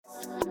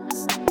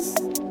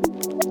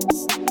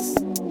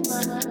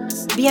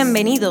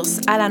Bienvenidos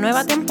a la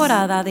nueva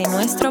temporada de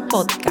nuestro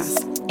podcast.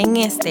 En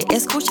este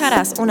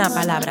escucharás una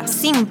palabra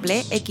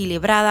simple,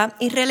 equilibrada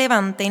y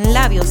relevante en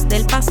labios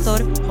del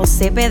pastor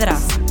José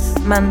Pedraza.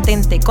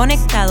 Mantente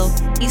conectado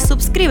y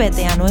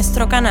suscríbete a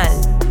nuestro canal.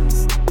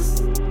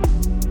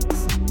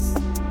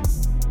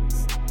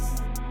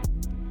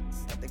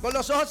 Con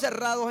los ojos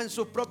cerrados, en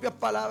sus propias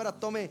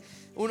palabras, tome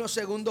unos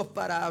segundos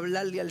para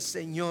hablarle al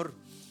Señor.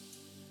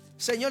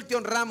 Señor, te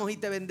honramos y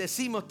te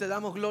bendecimos, te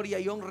damos gloria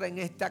y honra en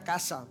esta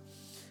casa.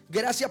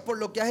 Gracias por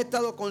lo que has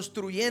estado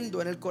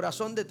construyendo en el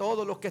corazón de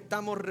todos los que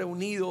estamos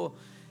reunidos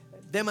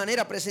de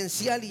manera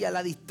presencial y a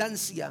la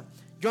distancia.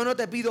 Yo no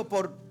te pido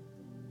por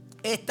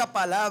esta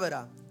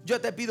palabra,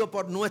 yo te pido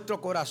por nuestro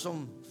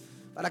corazón,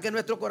 para que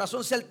nuestro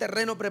corazón sea el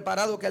terreno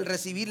preparado, que al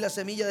recibir la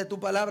semilla de tu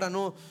palabra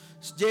no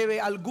lleve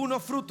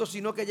algunos frutos,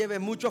 sino que lleve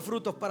muchos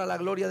frutos para la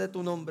gloria de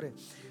tu nombre.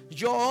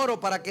 Yo oro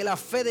para que la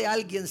fe de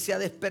alguien sea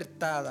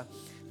despertada.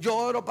 Yo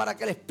oro para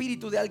que el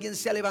espíritu de alguien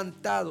sea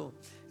levantado.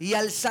 Y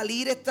al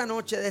salir esta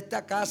noche de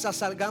esta casa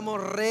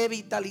salgamos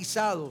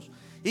revitalizados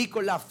y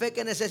con la fe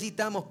que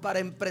necesitamos para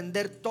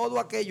emprender todo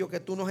aquello que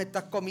tú nos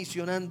estás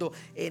comisionando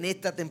en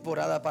esta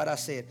temporada para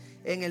hacer.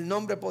 En el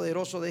nombre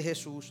poderoso de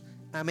Jesús.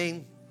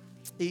 Amén.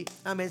 Y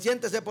amén.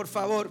 Siéntese, por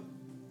favor.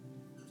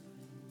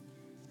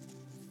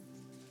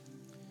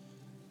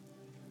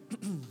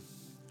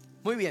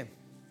 Muy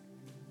bien.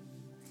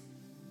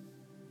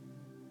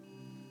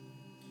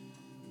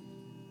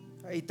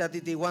 Ahí está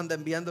Titi Wanda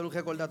enviándole un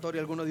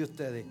recordatorio a algunos de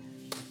ustedes.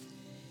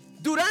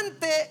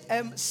 Durante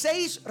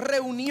 6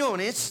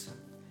 reuniones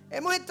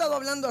hemos estado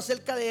hablando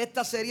acerca de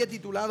esta serie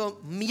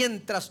titulado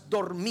Mientras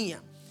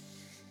dormía.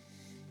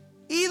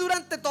 Y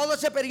durante todo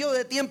ese periodo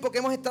de tiempo que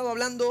hemos estado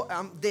hablando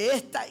de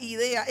esta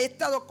idea, he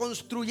estado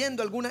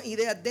construyendo algunas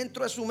ideas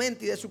dentro de su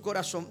mente y de su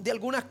corazón, de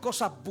algunas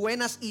cosas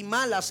buenas y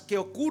malas que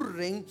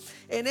ocurren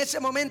en ese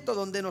momento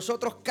donde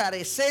nosotros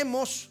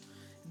carecemos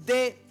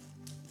de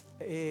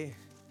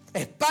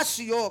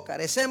espacio,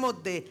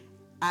 carecemos de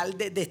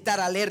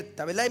estar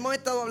alerta, ¿verdad? Hemos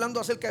estado hablando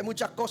acerca de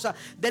muchas cosas,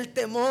 del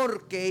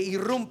temor que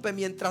irrumpe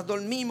mientras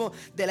dormimos,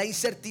 de la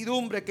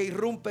incertidumbre que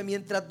irrumpe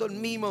mientras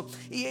dormimos,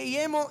 y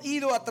hemos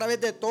ido a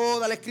través de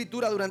toda la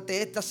escritura durante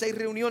estas 6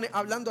 reuniones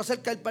hablando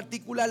acerca del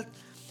particular,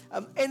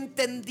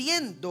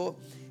 entendiendo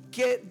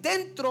que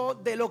dentro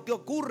de lo que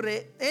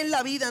ocurre en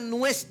la vida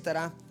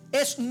nuestra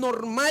es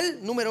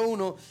normal, número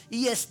 1,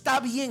 y está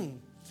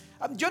bien.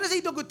 Yo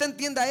necesito que usted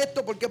entienda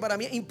esto porque para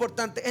mí es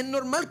importante. Es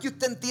normal que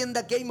usted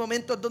entienda que hay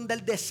momentos donde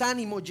el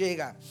desánimo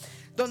llega,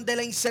 donde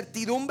la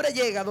incertidumbre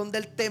llega, donde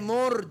el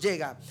temor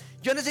llega.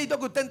 Yo necesito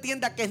que usted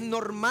entienda que es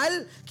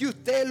normal que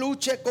usted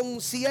luche con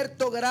un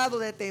cierto grado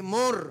de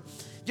temor.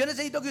 Yo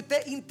necesito que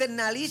usted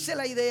internalice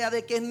la idea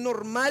de que es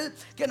normal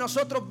que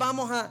nosotros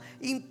vamos a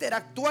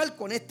interactuar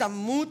con estas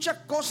muchas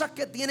cosas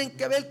que tienen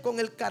que ver con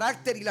el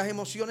carácter y las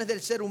emociones del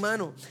ser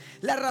humano.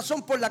 La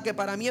razón por la que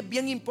para mí es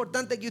bien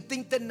importante que usted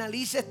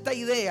internalice esta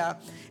idea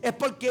es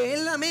porque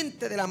en la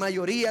mente de la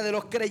mayoría de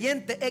los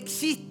creyentes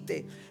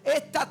existe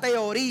esta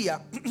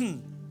teoría,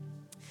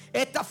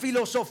 esta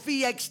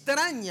filosofía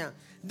extraña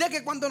de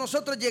que cuando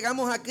nosotros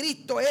llegamos a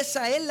Cristo,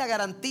 esa es la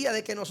garantía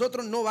de que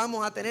nosotros no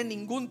vamos a tener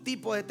ningún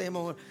tipo de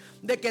temor,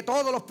 de que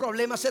todos los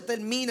problemas se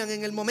terminan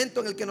en el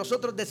momento en el que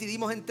nosotros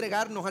decidimos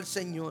entregarnos al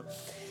Señor.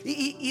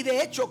 Y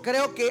de hecho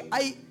creo que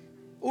hay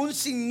un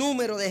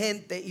sinnúmero de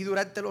gente, y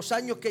durante los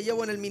años que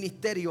llevo en el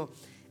ministerio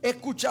he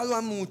escuchado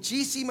a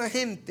muchísima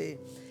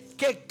gente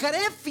que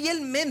cree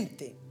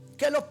fielmente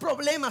que los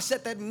problemas se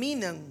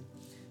terminan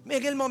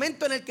en el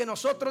momento en el que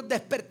nosotros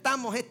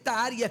despertamos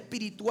esta área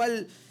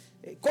espiritual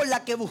con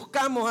la que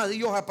buscamos a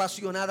Dios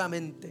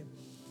apasionadamente.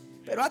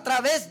 Pero a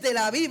través de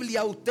la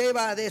Biblia usted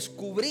va a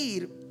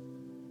descubrir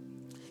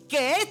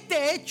que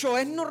este hecho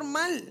es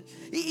normal.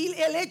 Y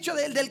el hecho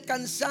del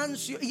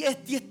cansancio, y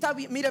está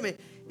bien, mírame,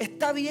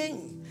 está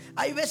bien.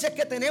 Hay veces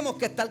que tenemos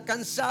que estar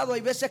cansados, hay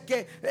veces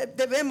que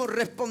debemos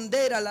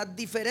responder a las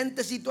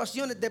diferentes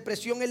situaciones de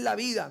presión en la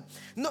vida.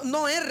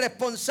 No es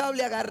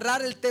responsable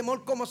agarrar el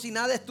temor como si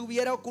nada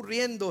estuviera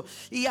ocurriendo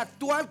y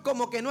actuar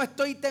como que no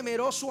estoy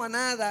temeroso a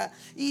nada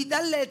y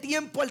darle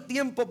tiempo al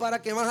tiempo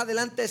para que más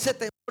adelante ese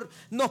temor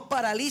nos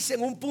paralice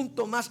en un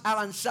punto más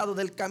avanzado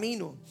del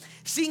camino.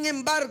 Sin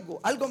embargo,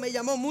 algo me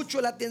llamó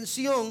mucho la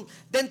atención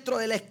dentro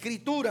de la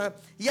escritura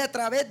y a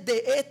través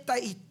de esta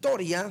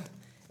historia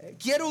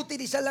quiero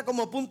utilizarla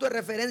como punto de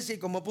referencia y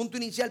como punto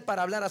inicial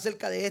para hablar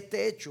acerca de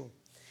este hecho.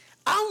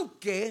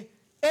 Aunque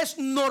es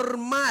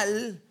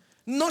normal,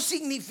 no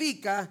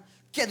significa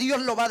que Dios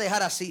lo va a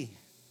dejar así.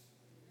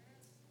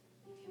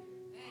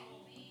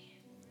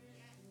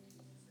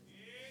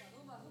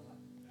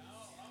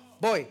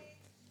 Voy.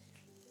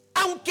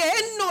 Aunque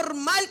es normal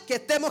normal que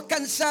estemos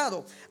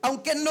cansados,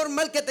 aunque es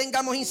normal que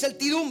tengamos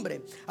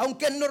incertidumbre,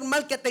 aunque es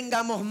normal que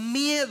tengamos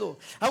miedo,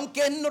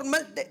 aunque es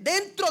normal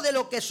dentro de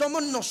lo que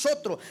somos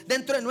nosotros,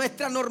 dentro de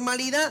nuestra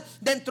normalidad,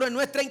 dentro de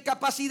nuestra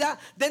incapacidad,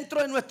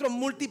 dentro de nuestros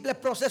múltiples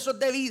procesos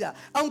de vida,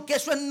 aunque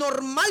eso es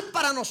normal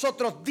para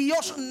nosotros,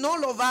 Dios no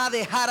lo va a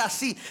dejar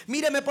así.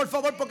 Míreme por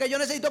favor, porque yo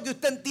necesito que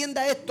usted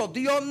entienda esto.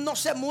 Dios no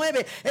se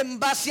mueve en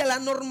base a la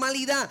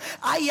normalidad.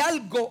 Hay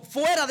algo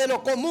fuera de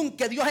lo común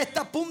que Dios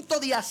está a punto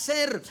de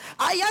hacer.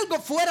 Hay algo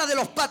fuera de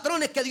los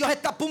patrones que Dios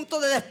está a punto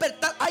de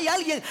despertar. Hay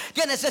alguien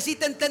que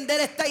necesita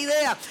entender esta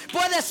idea.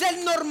 Puede ser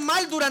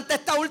normal durante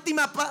esta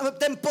última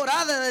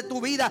temporada de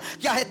tu vida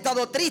que has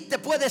estado triste.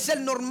 Puede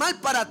ser normal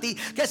para ti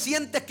que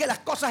sientes que las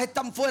cosas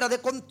están fuera de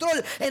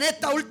control. En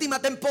esta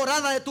última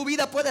temporada de tu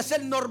vida puede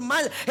ser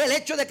normal el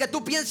hecho de que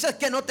tú pienses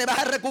que no te vas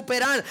a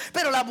recuperar.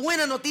 Pero la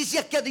buena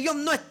noticia es que Dios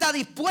no está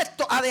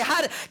dispuesto a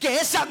dejar que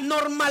esa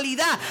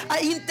normalidad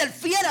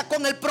interfiera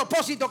con el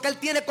propósito que Él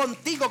tiene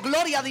contigo.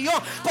 Gloria a Dios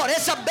por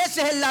esas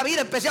veces en la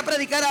vida. Empecé a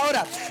predicar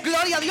ahora.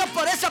 Gloria a Dios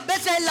por esas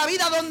veces en la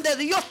vida donde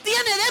Dios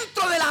tiene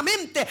dentro de la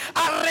mente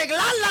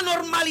arreglar la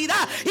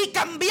normalidad y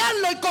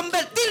cambiarlo y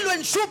convertirlo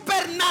en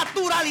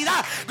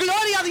supernaturalidad.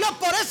 Gloria a Dios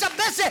por esas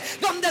veces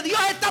donde Dios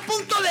está a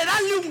punto de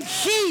darle un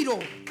giro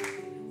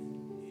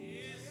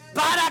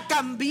para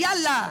cambiar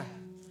la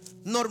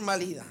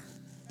normalidad.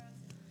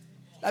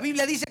 La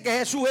Biblia dice que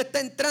Jesús está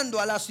entrando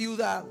a la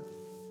ciudad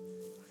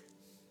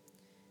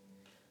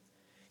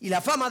y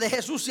la fama de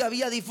Jesús se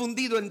había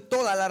difundido en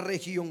toda la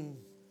región.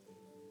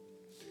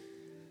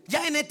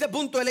 Ya en este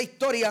punto de la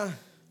historia,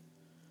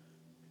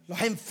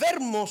 los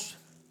enfermos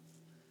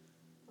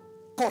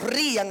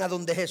corrían a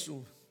donde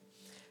Jesús.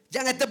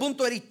 Ya en este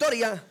punto de la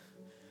historia,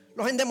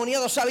 los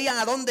endemoniados sabían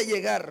a dónde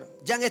llegar.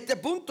 Ya en este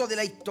punto de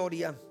la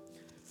historia,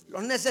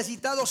 los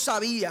necesitados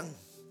sabían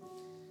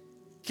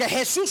que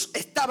Jesús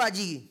estaba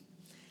allí.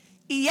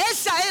 Y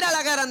esa era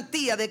la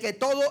garantía de que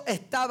todo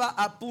estaba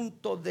a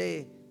punto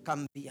de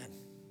cambiar.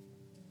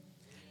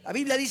 La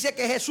Biblia dice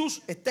que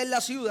Jesús está en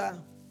la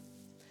ciudad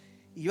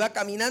y va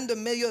caminando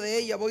en medio de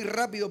ella. Voy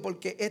rápido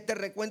porque este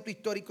recuento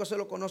histórico se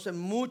lo conocen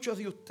muchos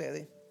de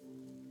ustedes.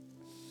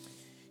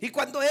 Y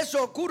cuando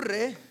eso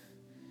ocurre,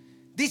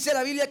 dice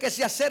la Biblia que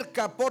se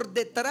acerca por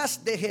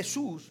detrás de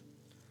Jesús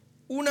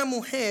una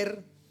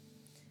mujer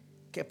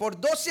que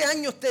por 12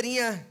 años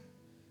tenía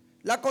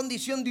la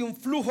condición de un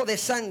flujo de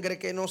sangre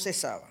que no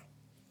cesaba.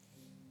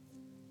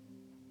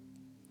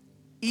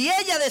 Y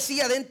ella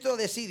decía dentro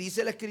de sí,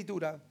 dice la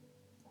Escritura,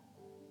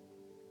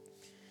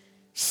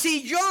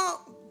 si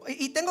yo,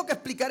 y tengo que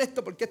explicar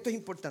esto porque esto es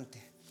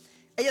importante.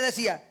 Ella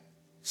decía,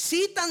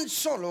 si tan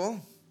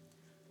solo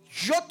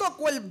yo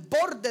toco el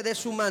borde de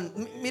su manto.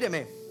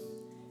 Míreme,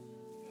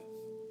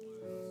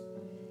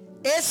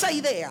 esa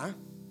idea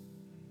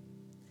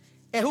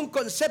es un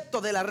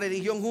concepto de la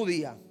religión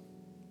judía.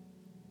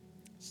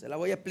 Se la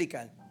voy a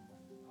explicar.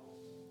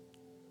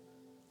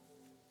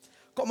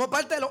 Como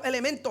parte de los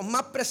elementos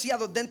más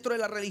preciados dentro de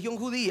la religión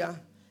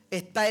judía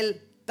está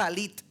el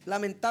talit.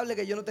 Lamentable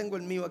que yo no tengo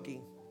el mío aquí.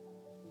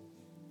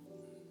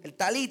 El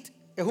talit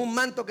es un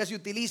manto que se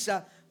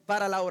utiliza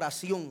para la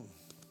oración.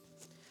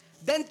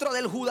 Dentro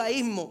del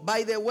judaísmo,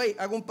 by the way,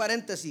 hago un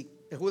paréntesis,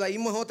 el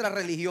judaísmo es otra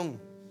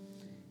religión.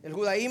 El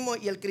judaísmo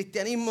y el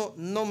cristianismo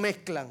no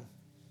mezclan.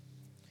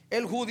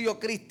 El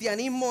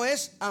judio-cristianismo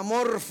es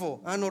amorfo,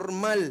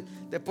 anormal.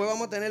 Después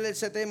vamos a tener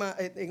ese tema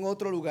en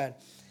otro lugar.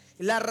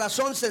 La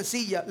razón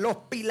sencilla, los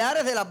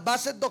pilares de las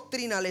bases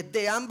doctrinales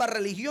de ambas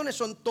religiones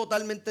son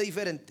totalmente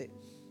diferentes.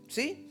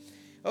 ¿Sí?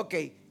 Ok,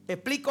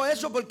 explico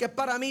eso porque es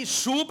para mí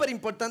súper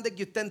importante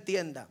que usted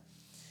entienda.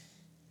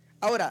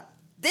 Ahora,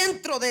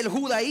 dentro del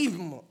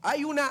judaísmo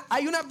hay una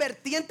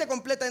vertiente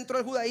completa dentro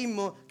del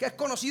judaísmo que es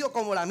conocido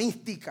como la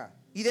mística.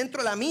 Y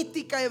dentro de la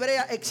mística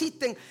hebrea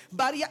existen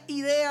varias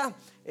ideas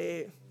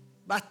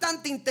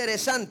bastante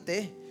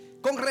interesantes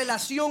con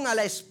relación a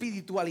la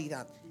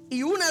espiritualidad.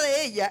 Y una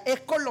de ellas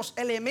es con los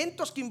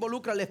elementos que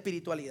involucran la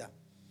espiritualidad.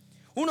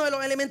 Uno de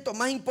los elementos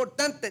más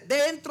importantes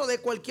dentro de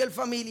cualquier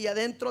familia,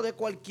 dentro de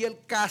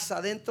cualquier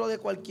casa, dentro de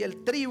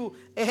cualquier tribu,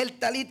 es el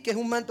talit, que es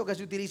un manto que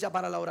se utiliza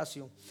para la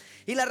oración.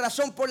 Y la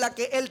razón por la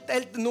que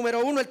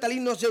número uno, el talit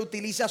no se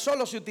utiliza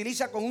solo, se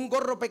utiliza con un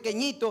gorro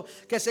pequeñito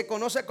que se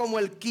conoce como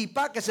el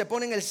kipá, que se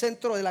pone en el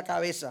centro de la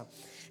cabeza.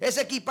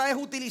 Ese kipá es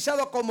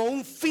utilizado como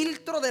un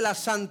filtro de la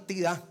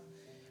santidad.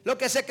 Lo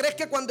que se cree es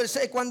que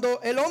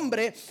cuando el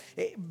hombre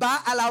va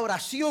a la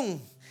oración,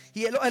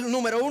 y el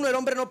número uno, el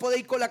hombre no puede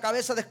ir con la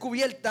cabeza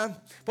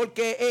descubierta,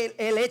 porque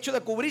el hecho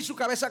de cubrir su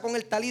cabeza con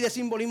el talit es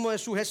simbolismo de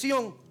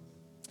sujeción.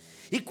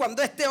 Y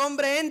cuando este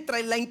hombre entra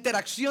en la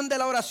interacción de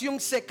la oración,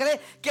 se cree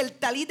que el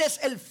talit es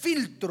el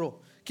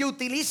filtro que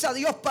utiliza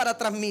Dios para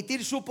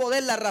transmitir su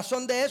poder. La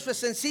razón de eso es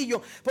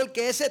sencillo,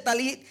 porque ese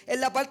talit en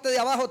la parte de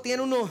abajo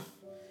tiene unos,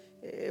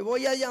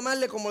 voy a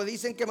llamarle como le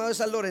dicen quemado de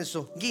San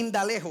Lorenzo,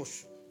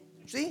 guindalejos.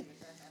 ¿Sí?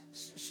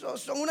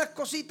 Son unas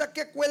cositas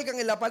que cuelgan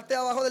en la parte de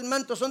abajo del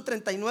manto, son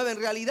 39 en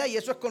realidad, y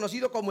eso es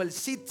conocido como el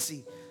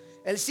tzitzi.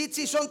 El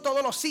tzitzit son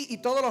todos los sí y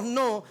todos los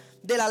no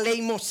de la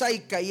ley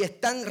mosaica y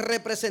están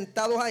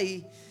representados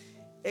ahí,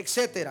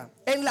 etcétera.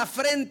 En la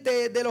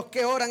frente de los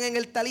que oran en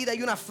el talit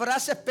hay una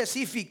frase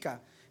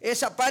específica.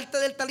 Esa parte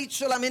del talit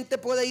solamente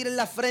puede ir en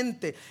la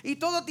frente. Y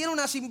todo tiene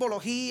una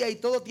simbología y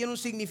todo tiene un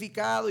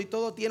significado y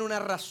todo tiene una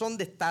razón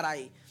de estar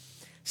ahí.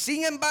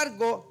 Sin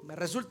embargo, me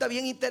resulta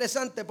bien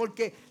interesante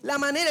porque la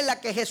manera en la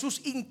que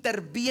Jesús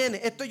interviene,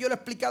 esto yo lo he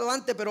explicado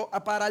antes, pero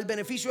para el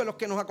beneficio de los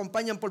que nos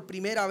acompañan por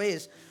primera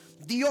vez,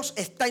 Dios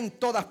está en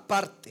todas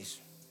partes.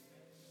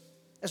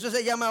 Eso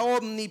se llama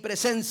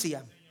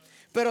omnipresencia.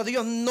 Pero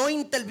Dios no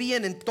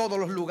interviene en todos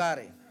los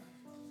lugares.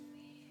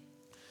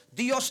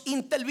 Dios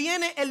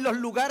interviene en los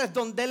lugares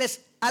donde Él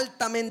es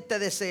altamente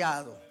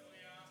deseado.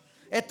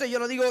 Esto yo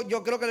lo digo,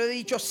 yo creo que lo he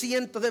dicho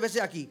cientos de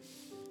veces aquí.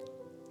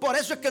 Por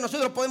eso es que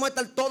nosotros podemos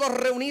estar todos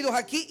reunidos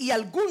aquí y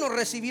algunos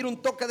recibir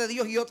un toque de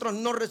Dios y otros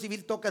no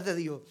recibir toques de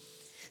Dios.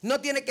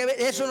 No tiene que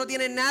ver, eso no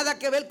tiene nada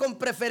que ver con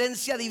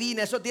preferencia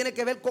divina, eso tiene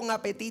que ver con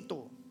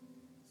apetito.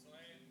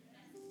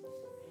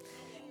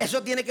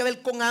 Eso tiene que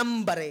ver con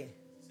hambre.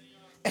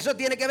 Eso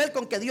tiene que ver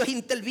con que Dios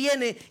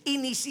interviene.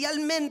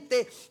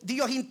 Inicialmente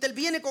Dios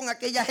interviene con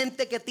aquella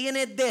gente que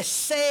tiene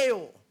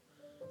deseo.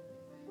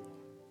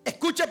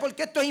 Escucha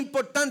porque esto es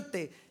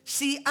importante.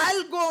 Si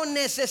algo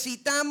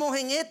necesitamos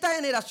en esta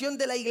generación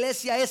de la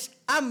iglesia es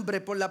hambre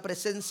por la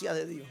presencia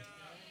de Dios.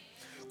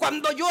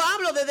 Cuando yo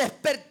hablo de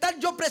despertar,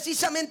 yo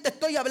precisamente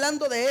estoy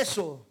hablando de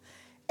eso.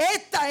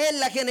 Esta es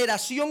la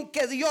generación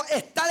que Dios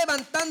está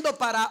levantando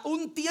para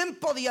un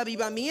tiempo de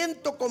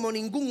avivamiento como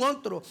ningún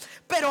otro.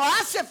 Pero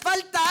hace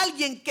falta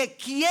alguien que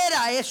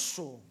quiera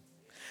eso.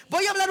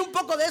 Voy a hablar un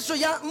poco de eso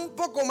ya un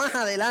poco más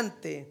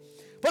adelante.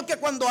 Porque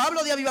cuando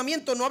hablo de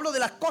avivamiento no hablo de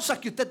las cosas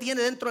que usted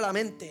tiene dentro de la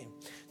mente.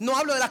 No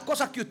hablo de las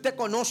cosas que usted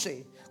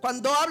conoce.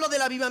 Cuando hablo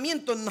del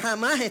avivamiento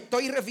jamás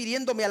estoy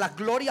refiriéndome a las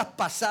glorias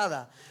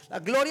pasadas.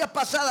 Las glorias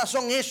pasadas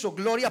son eso,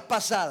 glorias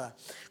pasadas.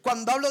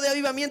 Cuando hablo de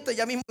avivamiento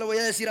ya mismo le voy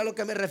a decir a lo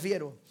que me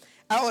refiero.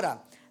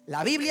 Ahora,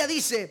 la Biblia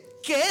dice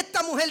que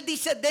esta mujer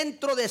dice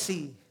dentro de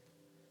sí: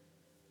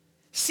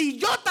 si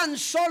yo tan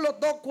solo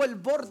toco el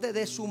borde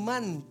de su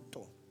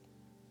manto.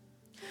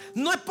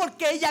 No es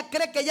porque ella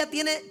cree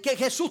que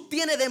Jesús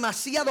tiene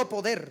demasiado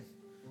poder.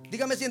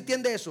 Dígame si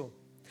entiende eso.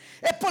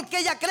 Es porque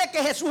ella cree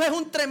que Jesús es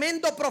un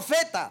tremendo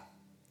profeta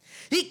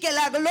y que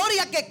la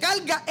gloria que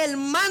carga el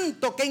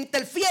manto que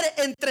interfiere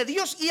entre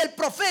Dios y el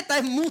profeta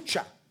es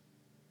mucha.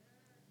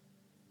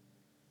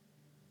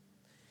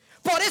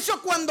 Por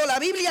eso cuando la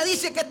Biblia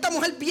dice que esta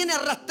mujer viene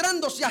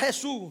arrastrándose a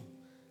Jesús,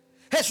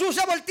 Jesús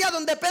se voltea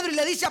donde Pedro y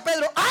le dice a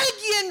Pedro: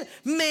 alguien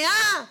me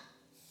ha...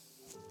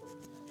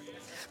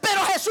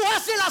 Pero Jesús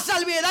hace la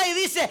salvedad y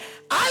dice: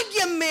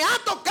 alguien me ha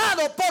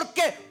tocado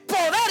porque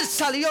poder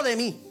salió de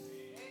mí.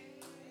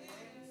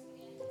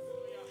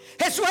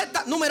 Jesús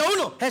está, número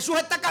uno, Jesús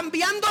está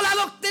cambiando la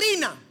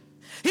doctrina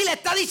y le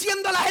está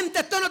diciendo a la gente: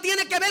 esto no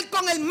tiene que ver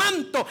con el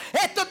manto,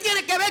 esto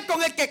tiene que ver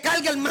con el que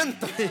carga el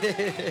manto.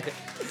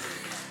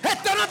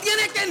 Esto no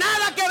tiene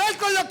nada que ver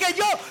con lo que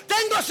yo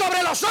tengo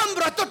sobre los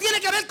hombros, esto tiene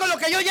que ver con lo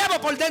que yo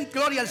llevo por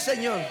dentro. Gloria al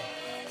Señor.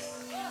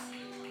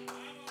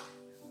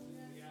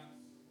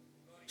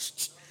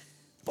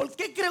 ¿Por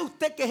qué cree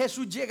usted que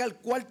Jesús llega al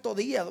cuarto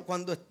día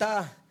cuando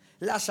está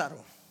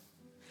Lázaro?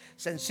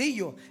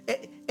 Sencillo,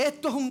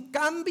 esto es un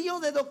cambio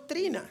de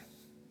doctrina.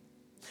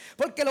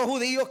 Porque los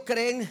judíos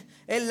creen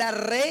en la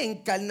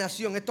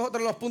reencarnación. Esto es otro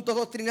de los puntos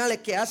doctrinales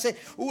que hace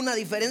una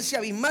diferencia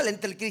abismal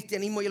entre el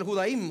cristianismo y el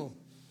judaísmo.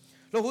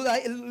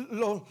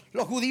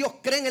 Los judíos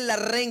creen en la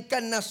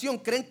reencarnación,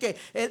 creen que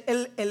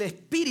el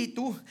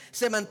espíritu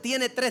se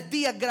mantiene 3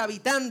 días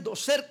gravitando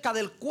cerca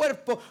del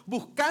cuerpo,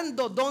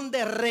 buscando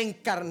dónde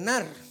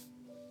reencarnar.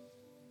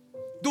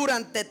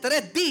 Durante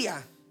 3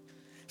 días.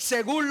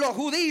 Según los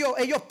judíos,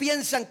 ellos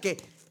piensan que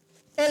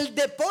el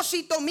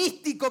depósito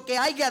místico que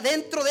haya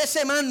dentro de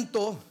ese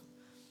manto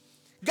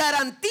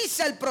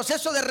garantiza el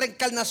proceso de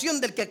reencarnación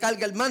del que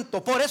carga el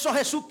manto. Por eso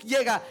Jesús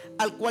llega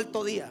al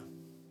cuarto día.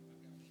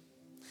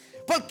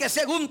 Porque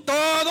según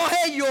todos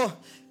ellos,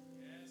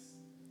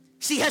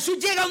 si Jesús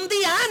llega un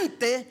día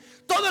antes,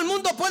 todo el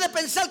mundo puede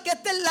pensar que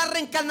esta es la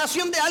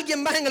reencarnación de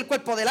alguien más en el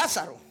cuerpo de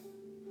Lázaro.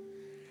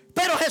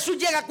 Pero Jesús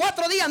llega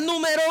 4 días,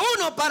 número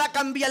 1, para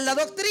cambiar la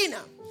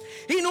doctrina.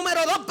 Y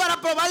número 2, para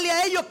probarle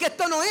a ellos que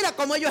esto no era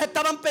como ellos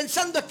estaban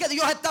pensando, es que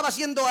Dios estaba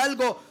haciendo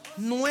algo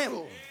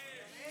nuevo.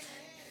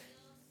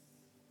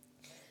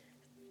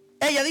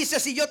 Ella dice: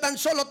 si yo tan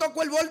solo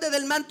toco el borde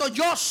del manto,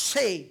 yo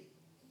sé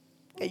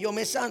que yo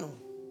me sano.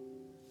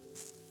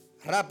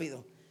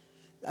 Rápido.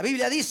 La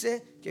Biblia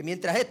dice que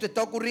mientras esto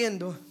está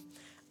ocurriendo,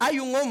 hay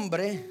un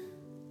hombre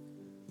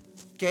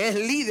que es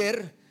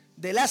líder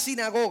de la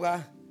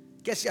sinagoga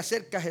que se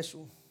acerca a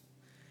Jesús.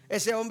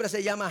 Ese hombre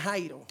se llama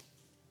Jairo.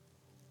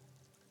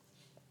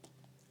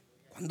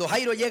 Cuando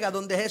Jairo llega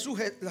donde Jesús,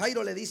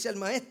 Jairo le dice al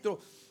maestro,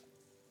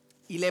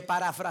 y le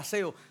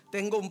parafraseo: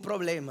 tengo un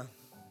problema.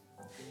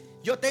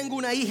 Yo tengo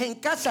una hija en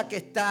casa que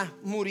está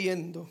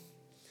muriendo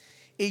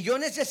y yo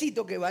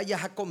necesito que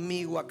vayas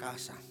conmigo a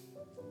casa.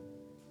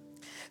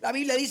 La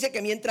Biblia dice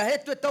que mientras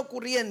esto está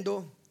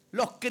ocurriendo,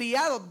 los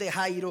criados de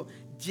Jairo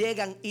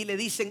llegan y le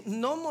dicen: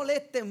 no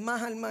molestes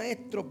más al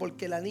maestro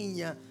porque la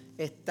niña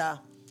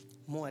está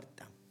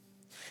muerta.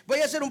 Voy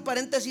a hacer un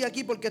paréntesis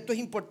aquí porque esto es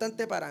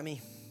importante para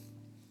mí.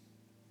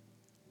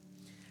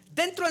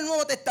 Dentro del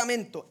Nuevo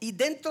Testamento y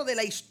dentro de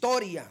la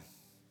historia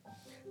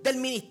del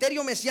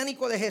ministerio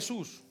mesiánico de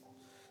Jesús,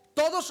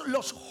 todos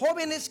los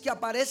jóvenes que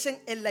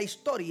aparecen en la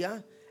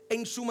historia,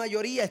 en su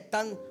mayoría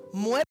están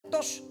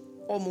muertos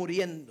o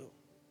muriendo.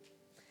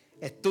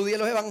 Estudie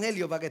los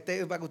evangelios para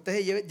que usted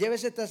lleve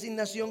esta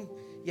asignación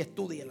y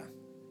estúdiela.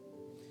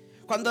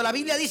 Cuando la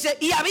Biblia dice,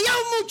 y había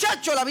un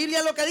muchacho, la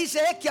Biblia lo que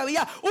dice es que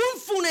había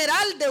un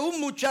funeral de un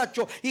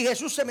muchacho y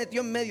Jesús se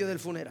metió en medio del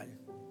funeral.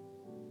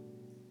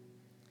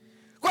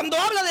 Cuando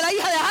habla de la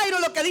hija de Jairo,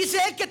 lo que dice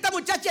es que esta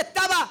muchacha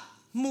estaba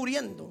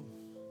muriendo.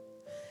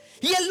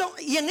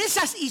 Y en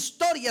esas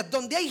historias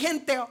donde hay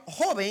gente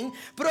joven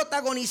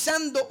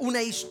protagonizando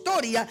una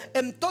historia,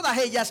 en todas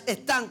ellas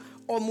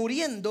están o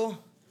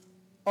muriendo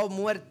o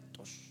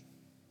muertos.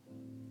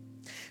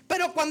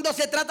 Pero cuando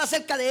se trata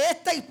acerca de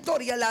esta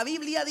historia, la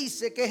Biblia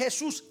dice que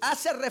Jesús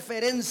hace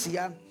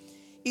referencia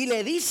y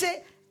le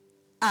dice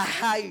a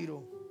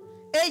Jairo: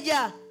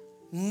 ella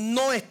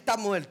no está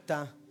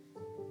muerta,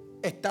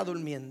 está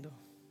durmiendo.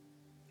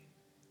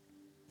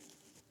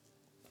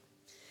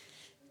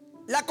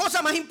 La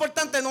cosa más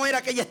importante no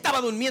era que ella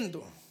estaba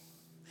durmiendo.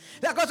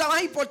 La cosa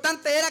más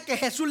importante era que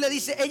Jesús le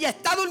dice: ella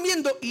está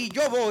durmiendo y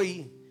yo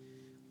voy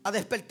a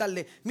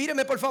despertarle.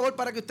 Míreme por favor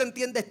para que usted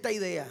entienda esta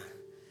idea.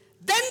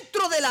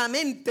 Dentro de la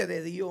mente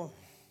de Dios,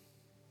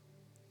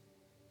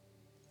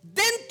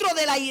 dentro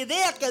de la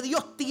idea que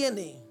Dios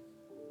tiene,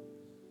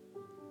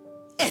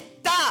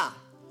 está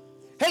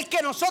el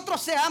que nosotros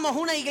seamos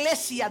una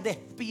iglesia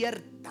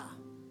despierta.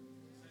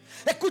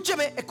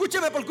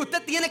 Escúcheme porque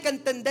usted tiene que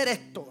entender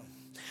esto.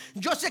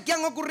 Yo sé que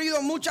han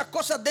ocurrido muchas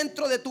cosas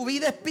dentro de tu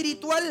vida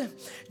espiritual.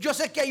 Yo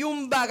sé que hay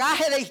un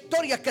bagaje de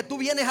historias que tú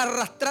vienes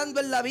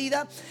arrastrando en la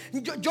vida.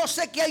 Yo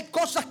sé que hay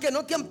cosas que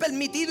no te han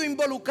permitido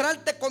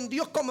involucrarte con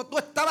Dios como tú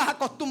estabas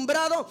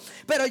acostumbrado.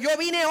 Pero yo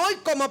vine hoy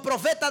como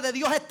profeta de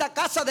Dios a esta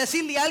casa a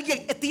decirle a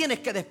alguien: tienes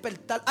que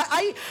despertar.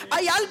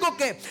 Hay algo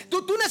que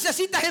tú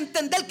necesitas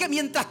entender, que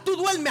mientras tú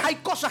duermes hay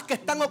cosas que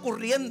están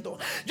ocurriendo.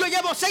 Yo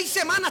llevo 6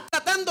 semanas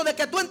tratando de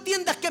que tú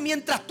entiendas que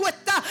mientras tú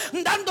estás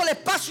dándole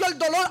espacio al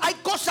dolor, hay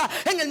cosas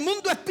en el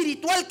mundo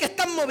espiritual que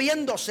están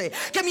moviéndose.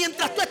 Que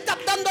mientras tú estás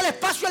dándole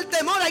espacio al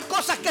temor, hay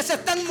cosas que se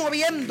están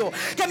moviendo.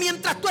 Que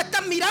mientras tú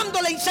estás mirando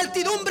la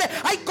incertidumbre,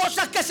 hay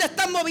cosas que se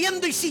están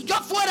moviendo. Y si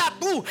yo fuera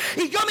tú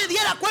y yo me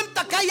diera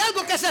cuenta que hay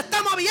algo que se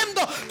está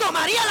moviendo,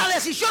 tomaría la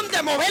decisión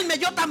de moverme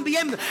yo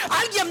también.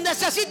 Alguien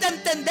necesita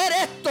entender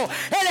esto.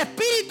 El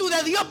Espíritu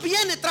de Dios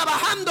viene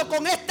trabajando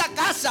con esta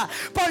casa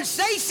por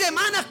 6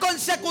 semanas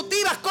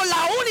consecutivas con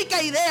la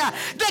única idea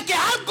de que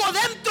algo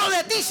dentro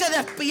de ti se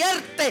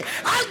despierte.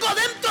 Algo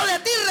dentro de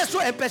ti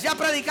resucite. Empecé a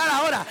predicar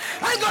ahora.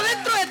 Algo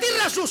dentro de ti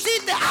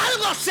resucite.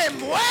 Algo se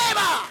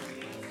mueva.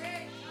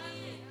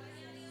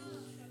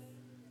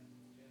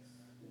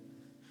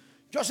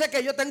 Yo sé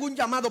que yo tengo un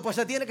llamado, pues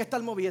se tiene que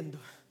estar moviendo.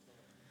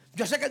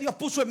 Yo sé que Dios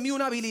puso en mí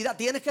una habilidad.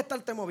 Tienes que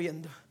estarte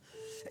moviendo.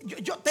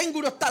 Yo tengo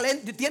unos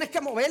talentos. Tienes que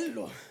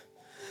moverlos.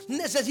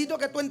 Necesito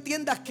que tú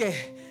entiendas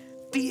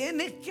que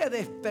tienes que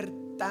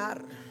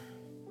despertar.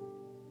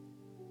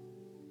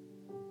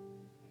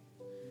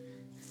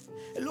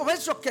 En los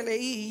versos que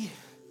leí,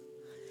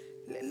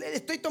 le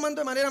estoy tomando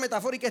de manera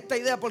metafórica esta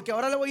idea, porque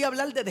ahora le voy a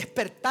hablar de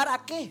despertar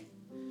a qué,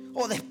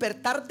 o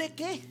despertar de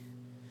qué.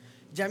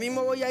 Ya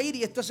mismo voy a ir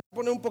y esto se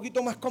pone un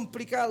poquito más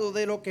complicado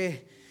de lo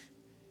que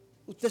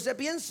usted se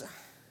piensa.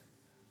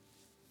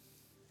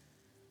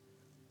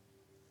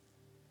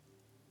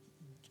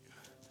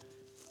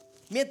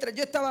 Mientras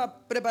yo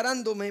estaba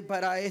preparándome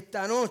para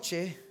esta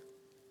noche,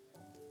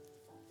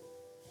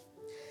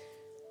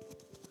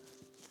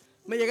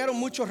 me llegaron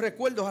muchos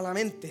recuerdos a la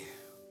mente.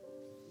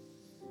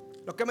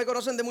 Los que me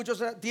conocen de mucho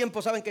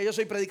tiempo saben que yo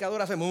soy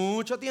predicador hace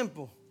mucho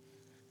tiempo.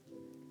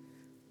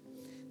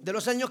 De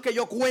los años que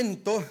yo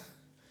cuento,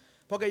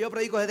 porque yo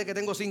predico desde que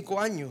tengo 5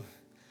 años,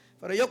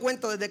 pero yo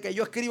cuento desde que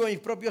yo escribo mis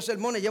propios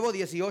sermones, llevo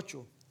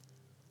 18.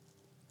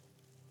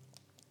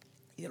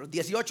 Y de los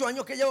 18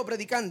 años que llevo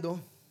predicando,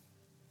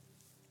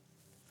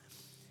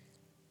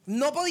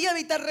 no podía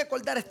evitar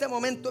recordar este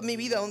momento en mi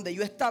vida donde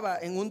yo estaba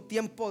en un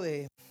tiempo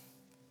de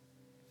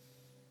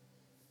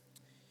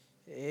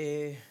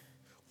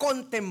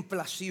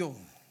contemplación,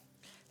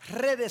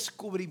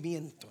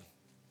 redescubrimiento.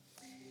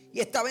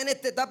 Y estaba en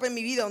esta etapa en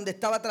mi vida donde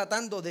estaba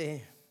tratando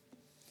de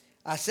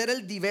hacer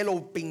el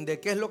developing de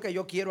qué es lo que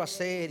yo quiero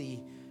hacer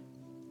y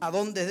a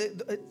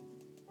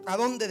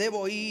dónde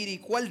debo ir y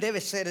cuál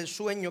debe ser el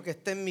sueño que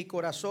está en mi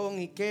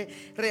corazón y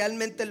qué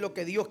realmente es lo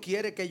que Dios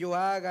quiere que yo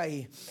haga,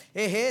 y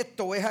es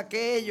esto o es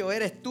aquello,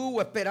 eres tú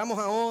o esperamos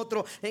a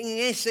otro, en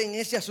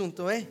ese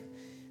asunto,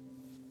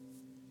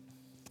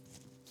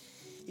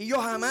 Y yo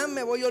jamás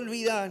me voy a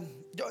olvidar.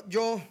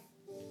 Yo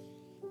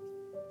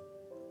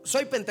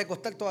soy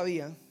pentecostal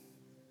todavía,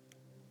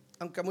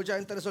 aunque a mucha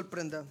gente le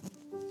sorprenda.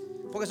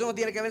 porque eso no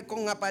tiene que ver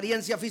con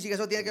apariencia física,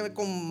 eso tiene que ver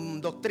con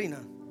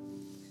doctrina.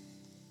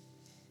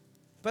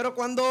 Pero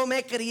cuando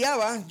me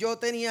criaba, yo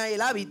tenía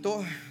el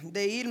hábito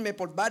de irme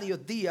por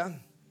varios días.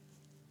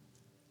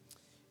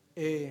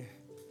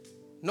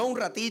 No un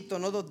ratito,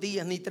 no 2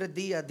 días, ni 3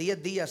 días,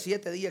 10 días,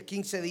 7 días,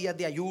 15 días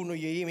de ayuno.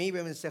 Y ahí me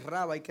iba, me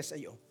encerraba y qué sé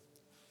yo.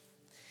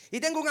 Y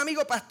tengo un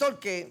amigo pastor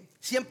que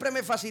siempre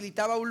me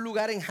facilitaba un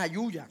lugar en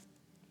Jayuya.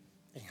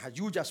 En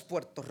Jayuyas,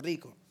 Puerto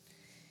Rico.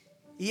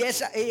 Y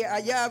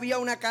allá había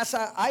una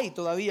casa, hay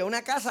todavía,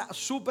 una casa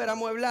súper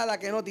amueblada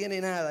que no tiene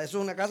nada. Eso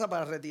es una casa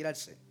para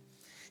retirarse.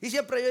 Y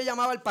siempre yo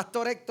llamaba al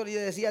pastor Héctor y le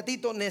decía: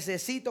 Tito,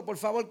 necesito por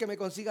favor que me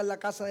consigan la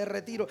casa de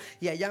retiro.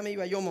 Y allá me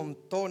iba yo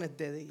montones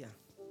de días.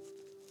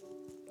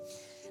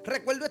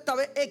 Recuerdo esta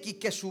vez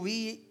que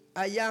subí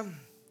allá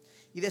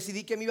y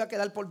decidí que me iba a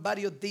quedar por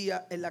varios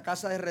días en la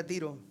casa de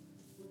retiro.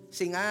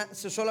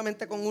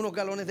 Solamente con unos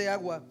galones de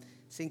agua,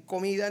 sin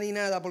comida ni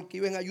nada, porque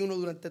iba en ayuno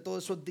durante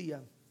todos esos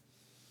días.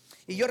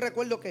 Y yo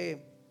recuerdo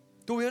que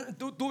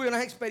tuve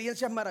unas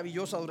experiencias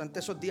maravillosas durante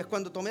esos días.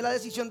 Cuando tomé la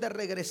decisión de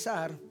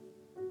regresar,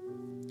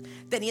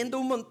 teniendo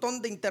un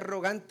montón de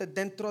interrogantes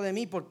dentro de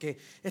mí, porque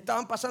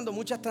estaban pasando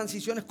muchas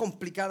transiciones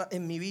complicadas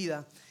en mi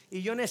vida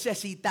y yo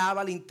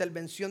necesitaba la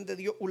intervención de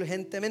Dios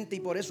urgentemente, y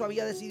por eso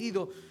había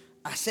decidido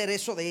hacer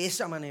eso de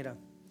esa manera.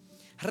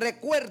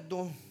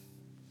 Recuerdo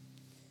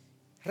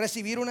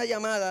recibir una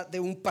llamada de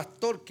un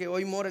pastor que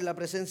hoy mora en la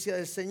presencia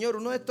del Señor,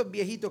 uno de estos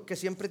viejitos que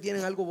siempre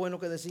tienen algo bueno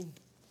que decir.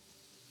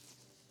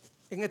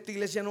 En esta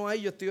iglesia no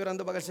hay, yo estoy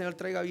orando para que el Señor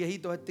traiga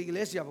viejitos a esta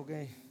iglesia,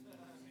 porque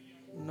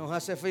nos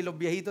hace fe, y los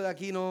viejitos de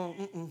aquí no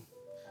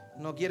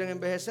quieren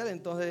envejecer,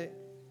 entonces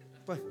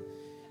pues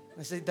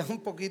necesitan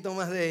un poquito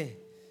más de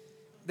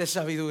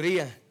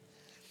sabiduría.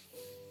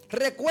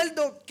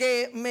 Recuerdo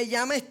que me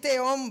llama este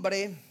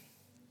hombre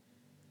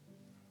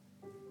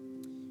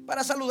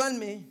para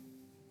saludarme.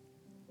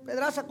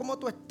 Pedraza, ¿cómo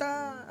tú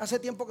estás? Hace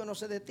tiempo que no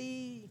sé de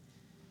ti.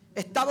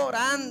 Estaba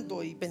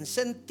orando y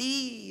pensé en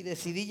ti y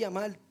decidí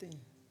llamarte.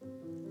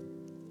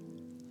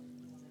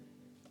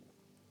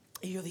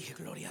 Y yo dije: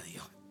 gloria a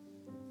Dios.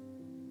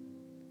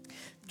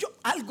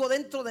 Algo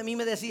dentro de mí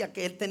me decía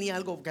que él tenía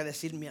algo que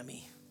decirme a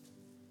mí.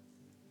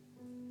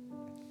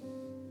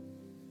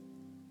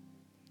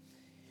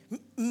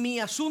 Mi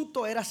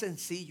asunto era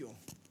sencillo.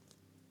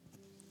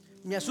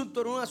 Mi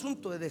asunto era un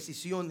asunto de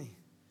decisiones.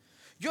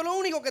 Yo lo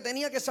único que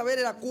tenía que saber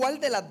era cuál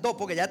de las dos,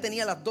 porque ya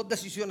tenía las 2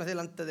 decisiones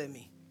delante de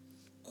mí.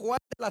 ¿Cuál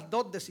de las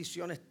 2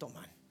 decisiones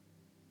tomar?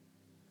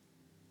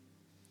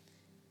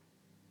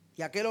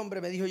 Y aquel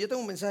hombre me dijo: yo tengo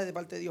un mensaje de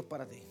parte de Dios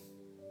para ti.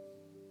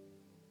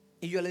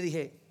 Y yo le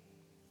dije: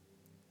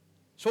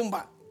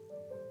 zumba.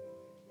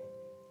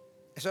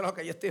 Eso es lo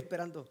que yo estoy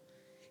esperando.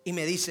 Y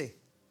me dice: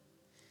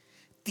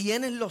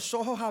 tienes los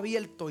ojos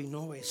abiertos y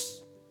no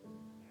ves.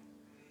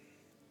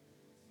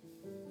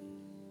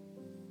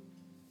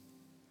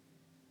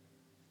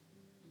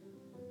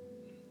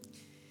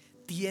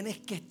 Tienes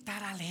que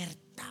estar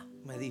alerta,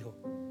 me dijo.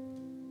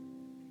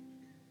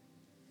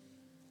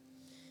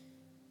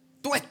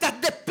 Tú estás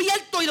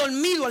despierto y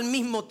dormido al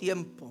mismo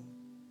tiempo.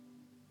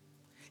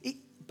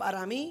 Y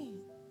para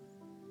mí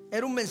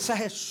era un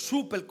mensaje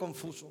súper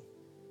confuso.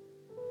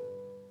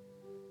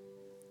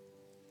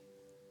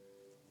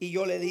 Y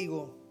yo le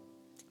digo: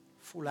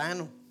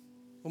 fulano,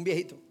 un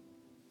viejito,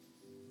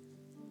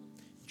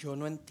 yo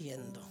no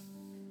entiendo.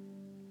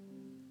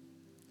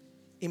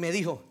 Y me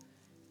dijo: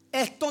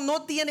 esto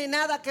no tiene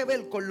nada que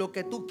ver con lo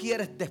que tú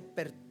quieres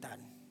despertar.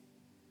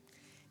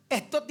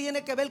 Esto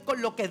tiene que ver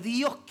con lo que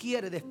Dios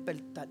quiere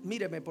despertar.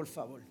 Míreme, por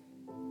favor.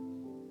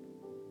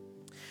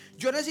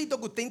 Yo necesito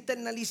que usted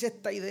internalice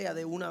esta idea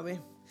de una vez.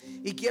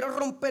 Y quiero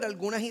romper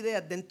algunas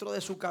ideas dentro de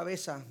su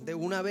cabeza de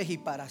una vez y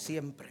para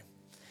siempre.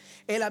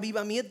 El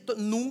avivamiento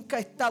nunca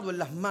ha estado en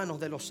las manos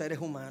de los seres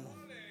humanos.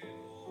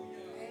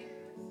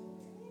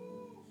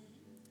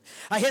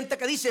 Hay gente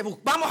que dice: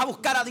 vamos a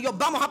buscar a Dios,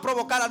 vamos a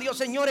provocar a Dios.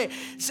 Señores,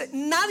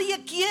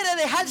 nadie quiere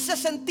dejarse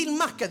sentir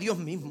más que Dios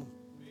mismo.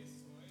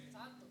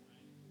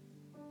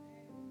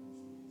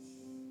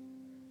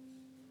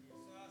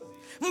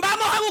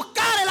 Vamos a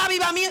buscar el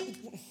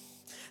avivamiento.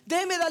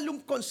 Déjeme darle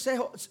un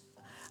consejo.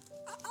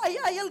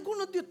 Hay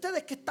algunos de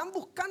ustedes que están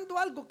buscando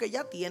algo que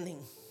ya tienen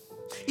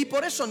y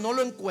por eso no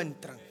lo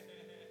encuentran.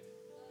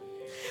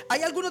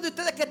 Hay algunos de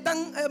ustedes que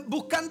están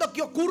buscando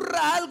que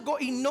ocurra algo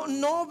y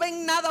no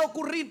ven nada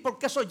ocurrir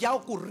porque eso ya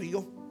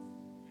ocurrió.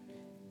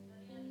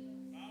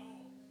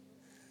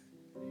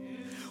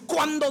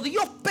 Cuando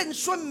Dios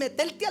pensó en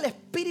meterte al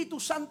Espíritu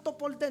Santo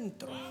por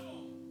dentro,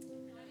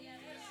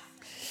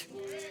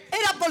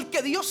 era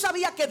porque Dios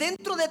sabía que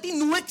dentro de ti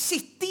no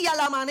existía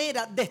la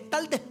manera de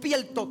estar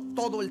despierto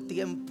todo el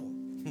tiempo.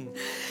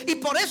 Y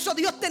por eso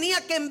Dios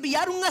tenía que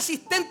enviar un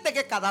asistente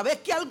que cada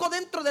vez que algo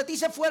dentro de ti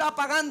se fuera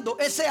apagando,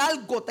 ese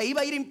algo te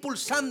iba a ir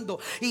impulsando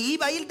y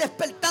iba a ir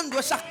despertando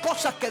esas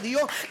cosas que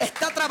Dios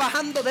está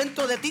trabajando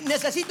dentro de ti.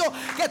 Necesito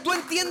que tú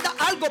entiendas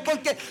algo,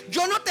 porque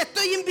yo no te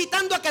estoy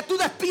invitando a que tú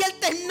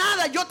despiertes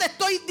nada. Yo te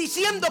estoy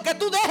diciendo que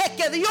tú dejes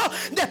que Dios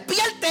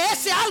despierte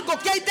ese algo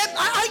que hay dentro.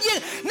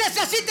 Alguien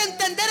necesita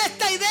entender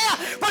esta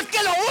idea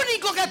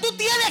que tú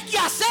tienes que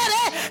hacer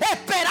es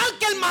esperar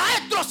que el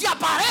maestro se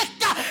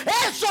aparezca.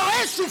 Eso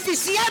es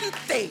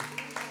suficiente.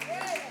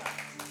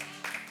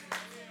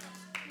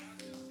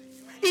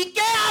 ¿Y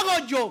qué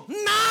hago yo?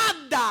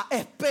 Nada,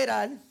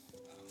 esperar.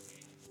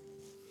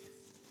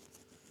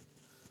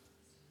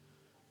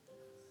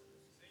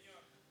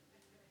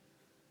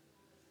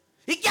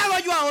 ¿Y qué hago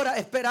yo ahora?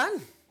 Esperar.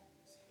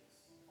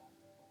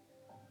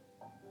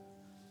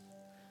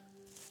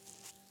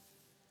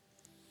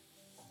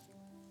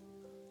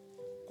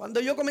 Cuando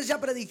yo comencé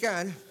a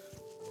predicar,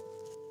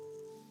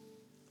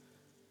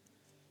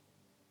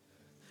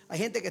 hay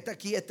gente que está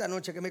aquí esta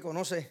noche que me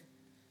conoce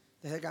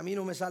desde que a mí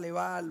no me sale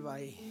barba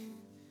y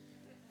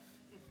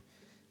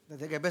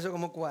desde que peso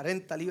como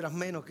 40 libras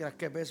menos que las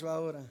que peso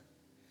ahora.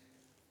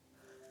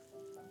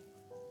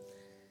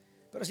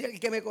 Pero si el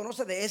que me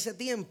conoce de ese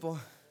tiempo,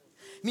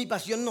 mi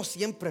pasión no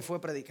siempre fue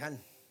predicar.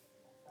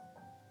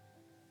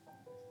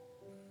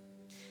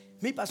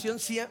 Mi pasión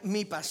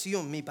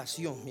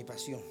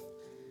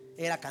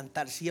era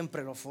cantar,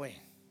 siempre lo fue.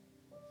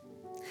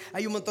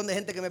 Hay un montón de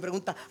gente que me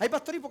pregunta, ay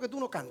pastor, ¿y por qué tú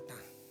no cantas?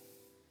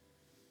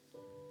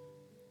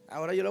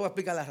 Ahora yo le voy a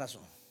explicar la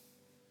razón.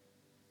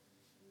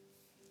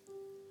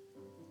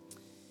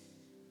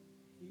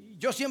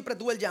 Yo siempre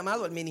tuve el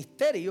llamado al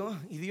ministerio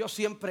y Dios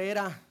siempre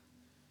era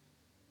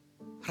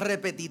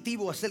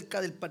repetitivo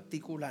acerca del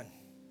particular.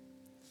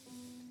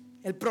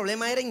 El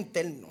problema era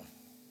interno.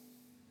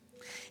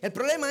 El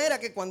problema era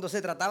que cuando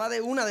se trataba de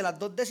una de las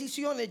dos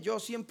decisiones, yo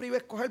siempre iba a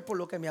escoger por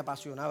lo que me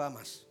apasionaba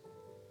más,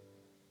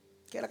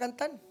 que era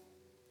cantar.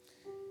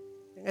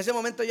 En ese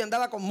momento yo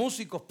andaba con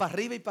músicos para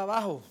arriba y para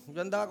abajo. Yo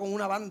andaba con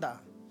una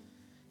banda.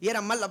 Y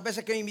eran más las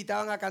veces que me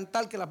invitaban a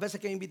cantar que las veces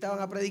que me invitaban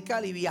a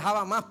predicar. Y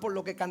viajaba más por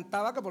lo que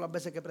cantaba que por las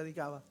veces que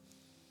predicaba.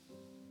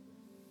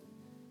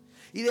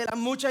 Y de las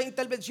muchas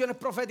intervenciones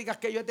proféticas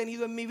que yo he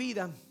tenido en mi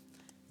vida,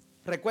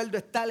 recuerdo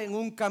estar en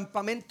un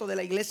campamento de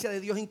la Iglesia de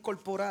Dios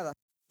Incorporada,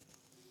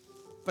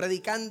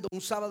 predicando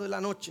un sábado en la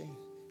noche,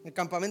 en el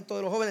campamento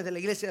de los jóvenes de la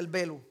Iglesia del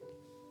Velo.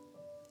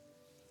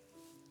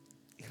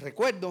 Y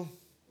recuerdo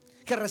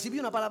que recibí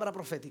una palabra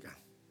profética.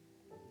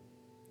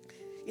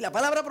 Y la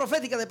palabra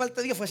profética de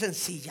parte de Dios fue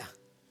sencilla.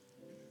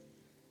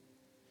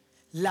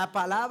 La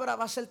palabra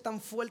va a ser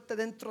tan fuerte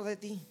dentro de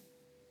ti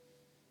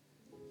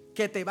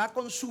que te va a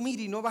consumir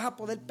y no vas a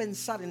poder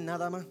pensar en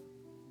nada más.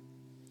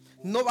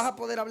 No vas a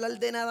poder hablar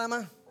de nada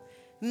más.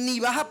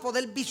 Ni vas a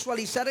poder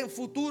visualizar en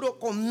futuro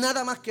con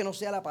nada más que no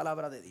sea la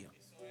palabra de Dios.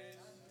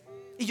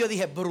 Y yo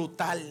dije,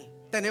 brutal,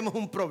 tenemos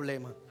un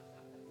problema.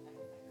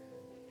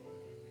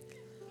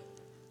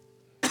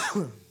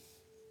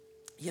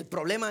 Y el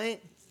problema es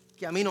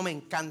que a mí no me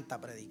encanta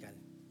predicar.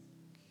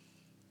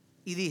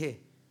 Y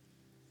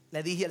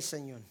le dije al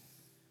Señor,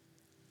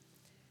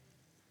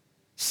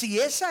 si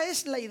esa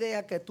es la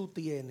idea que tú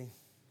tienes,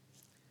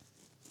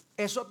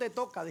 eso te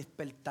toca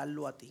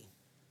despertarlo a ti.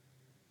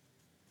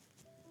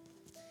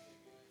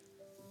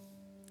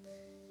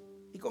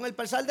 Y con el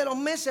pasar de los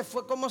meses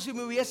fue como si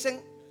me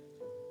hubiesen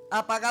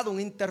apagado un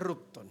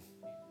interruptor.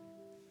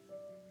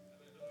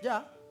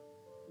 Ya.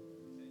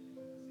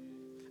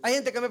 Hay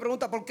gente que me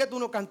pregunta, ¿por qué tú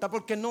no cantas?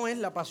 Porque no es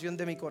la pasión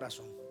de mi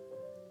corazón.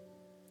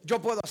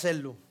 Yo puedo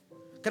hacerlo.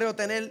 Creo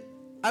tener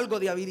algo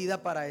de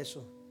habilidad para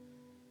eso.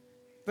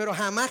 Pero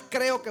jamás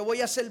creo que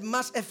voy a ser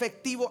más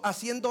efectivo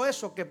haciendo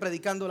eso que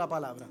predicando la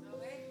palabra.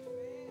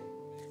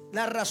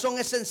 La razón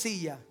es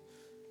sencilla.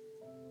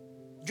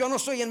 Yo no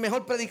soy el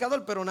mejor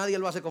predicador, pero nadie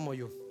lo hace como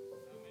yo.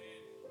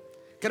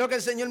 Creo que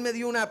el Señor me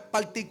dio una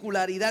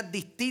particularidad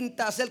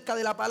distinta acerca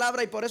de la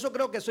palabra y por eso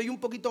creo que soy un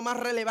poquito más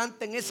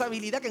relevante en esa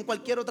habilidad que en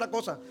cualquier otra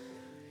cosa.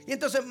 Y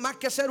entonces, más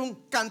que ser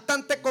un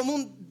cantante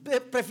común,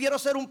 prefiero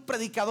ser un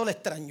predicador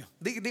extraño.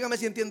 Dígame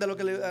si entiende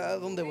a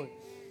dónde voy.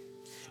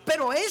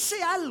 Pero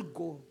ese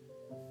algo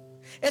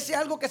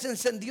que se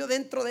encendió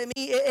dentro de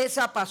mí,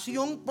 esa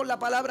pasión por la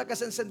palabra que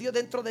se encendió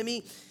dentro de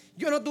mí,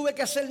 yo no tuve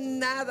que hacer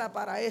nada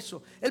para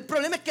eso. El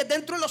problema es que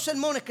dentro de los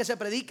sermones que se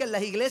predican en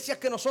las iglesias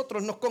que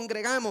nosotros nos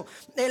congregamos,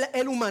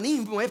 el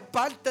humanismo es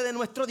parte de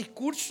nuestro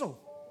discurso.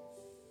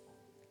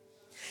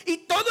 Y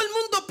todo el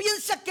mundo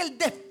piensa que el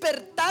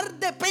despertar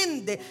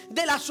depende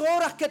de las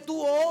horas que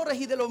tú ores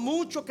y de lo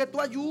mucho que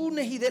tú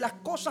ayunes y de las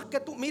cosas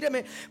que tú...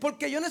 Míreme,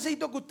 porque yo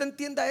necesito que usted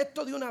entienda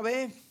esto de una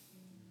vez.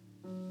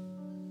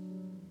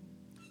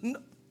 No,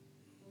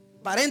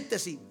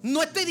 paréntesis,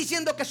 no estoy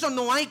diciendo que eso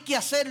no hay que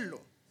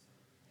hacerlo.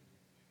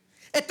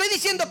 Estoy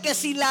diciendo que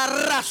si la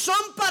razón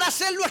para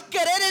hacerlo es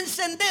querer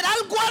encender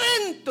algo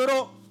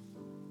adentro,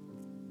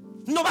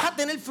 no vas a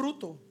tener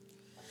fruto.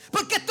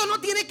 Porque esto no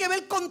tiene que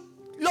ver con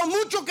lo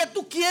mucho que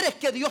tú quieres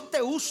que Dios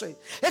te use.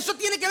 Eso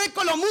tiene que ver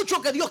con lo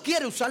mucho que Dios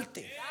quiere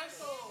usarte.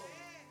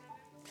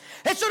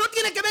 Eso no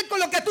tiene que ver con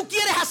lo que tú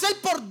quieres hacer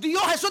por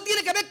Dios. Eso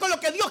tiene que ver con lo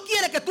que Dios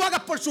quiere que tú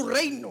hagas por su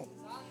reino.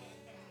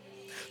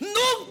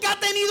 Nunca ha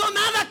tenido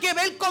nada que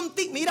ver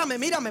contigo.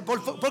 Mírame,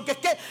 porque es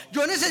que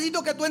yo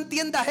necesito que tú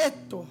entiendas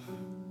esto.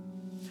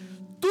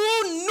 Tú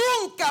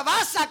nunca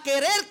vas a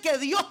querer que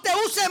Dios te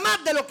use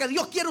más de lo que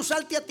Dios quiere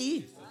usarte a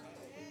ti.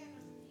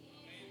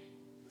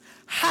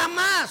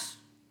 Jamás.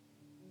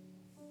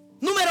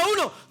 Número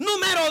uno.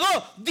 Número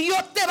dos,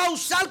 Dios te va a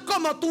usar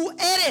como tú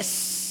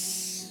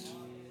eres.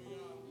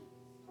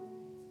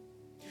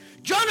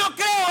 Yo no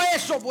creo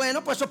eso.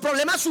 Bueno, pues eso es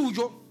problema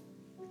suyo.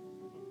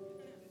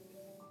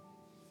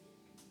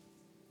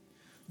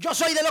 Yo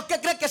soy de los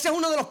que creen que ese es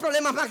uno de los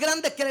problemas más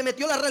grandes que le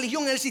metió la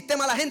religión en el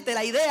sistema a la gente.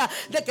 La idea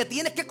de que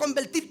tienes que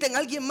convertirte en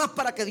alguien más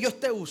para que Dios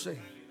te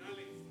use.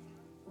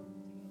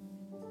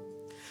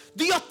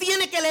 Dios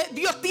tiene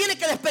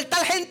que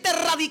despertar gente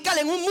radical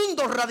en un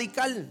mundo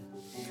radical.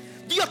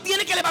 Dios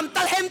tiene que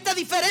levantar gente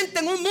diferente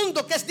en un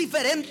mundo que es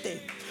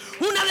diferente.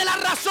 Una de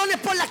las razones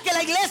por las que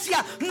la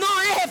iglesia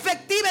no es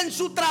efectiva en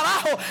su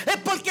trabajo es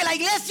porque la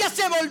iglesia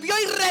se volvió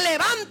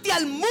irrelevante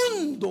al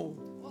mundo.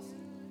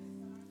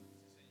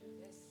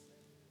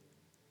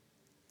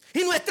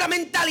 Y nuestra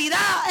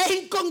mentalidad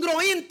es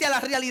incongruente a la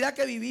realidad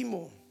que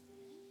vivimos.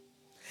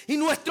 Y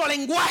nuestro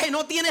lenguaje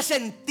no tiene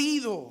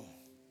sentido.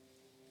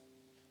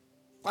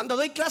 Cuando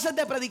doy clases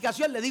de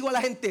predicación le digo a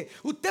la gente,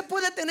 usted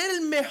puede tener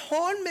el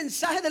mejor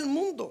mensaje del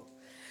mundo,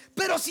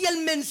 pero si el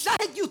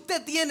mensaje que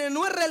usted tiene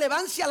no es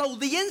relevancia a la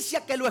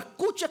audiencia que lo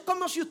escucha, es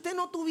como si usted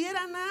no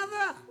tuviera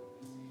nada.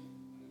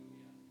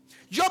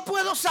 Yo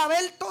puedo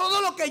saber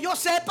todo lo que yo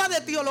sepa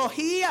de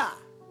teología.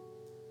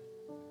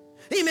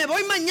 Y me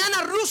voy mañana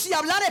a Rusia a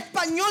hablar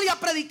español y a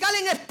predicar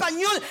en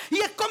español. Y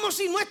es como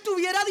si no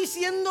estuviera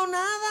diciendo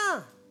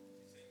nada.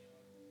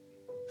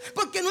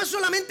 Porque no es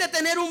solamente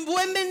tener un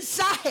buen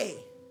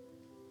mensaje.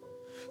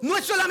 No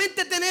es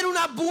solamente tener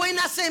una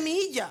buena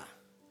semilla.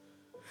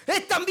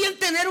 Es también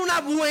tener una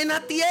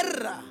buena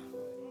tierra.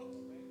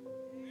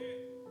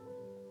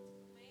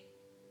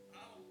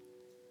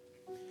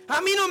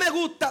 A mí no me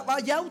gusta.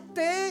 Vaya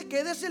usted,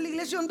 quédese en la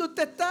iglesia donde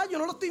usted está. Yo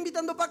no lo estoy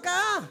invitando para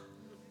acá.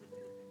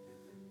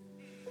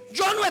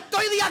 Yo no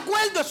estoy de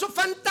acuerdo, eso es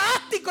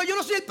fantástico. Yo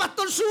no soy el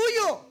pastor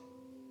suyo.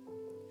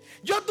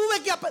 Yo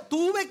tuve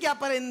que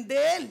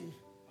aprender.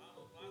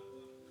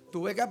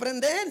 Tuve que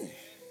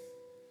aprender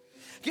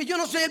que yo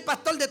no soy el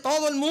pastor de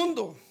todo el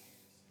mundo.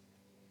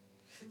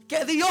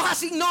 Que Dios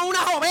asignó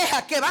unas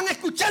ovejas que van a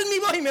escuchar mi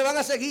voz y me van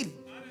a seguir.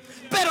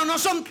 Pero no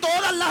son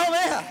todas las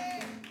ovejas.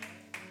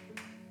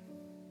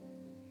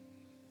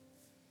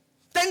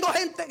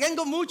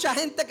 Tengo mucha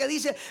gente que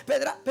dice,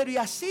 Pedra, pero ¿y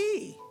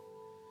así?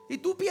 ¿Y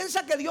tú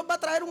piensas que Dios va a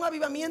traer un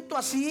avivamiento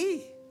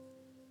así?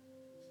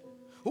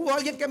 Hubo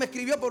alguien que me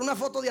escribió por una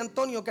foto de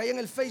Antonio que hay en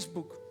el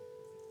Facebook.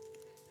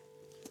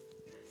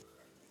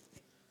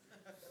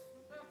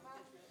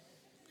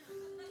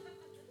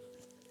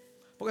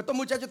 Porque estos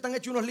muchachos están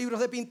hechos unos libros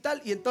de pintar.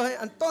 Y entonces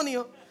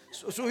Antonio,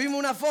 subimos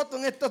una foto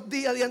en estos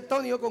días de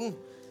Antonio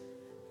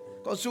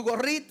con su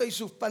gorrito y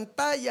sus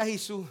pantallas y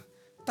sus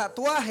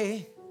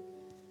tatuajes.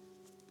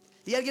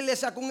 Y alguien le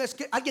sacó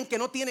alguien que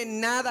no tiene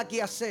nada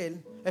que hacer.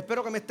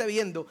 Espero que me esté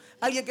viendo.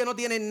 Alguien que no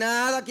tiene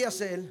nada que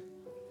hacer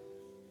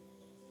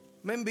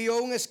me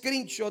envió un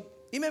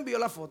screenshot y me envió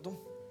la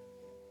foto.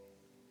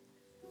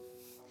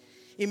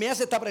 Y me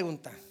hace esta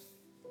pregunta.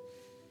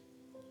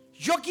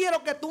 Yo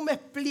quiero que tú me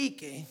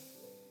expliques.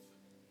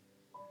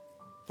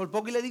 Por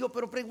poco y le digo,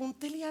 pero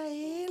pregúntele a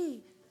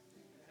él.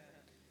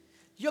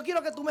 Yo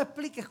quiero que tú me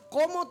expliques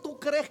cómo tú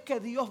crees que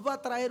Dios va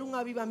a traer un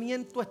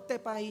avivamiento a este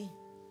país.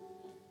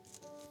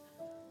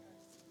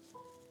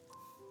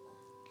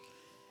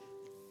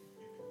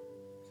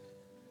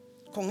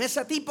 Con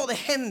ese tipo de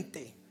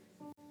gente.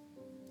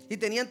 Y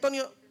tenía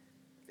Antonio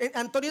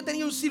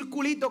tenía un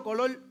circulito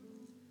color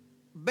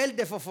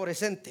verde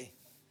fosforescente.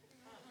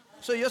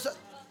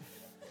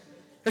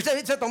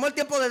 Él se tomó el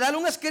tiempo de darle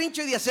un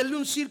screenshot y de hacerle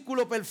un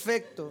círculo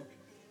perfecto.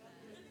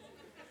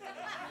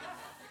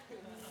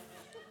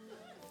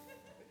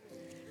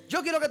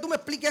 Yo quiero que tú me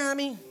expliques a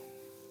mí,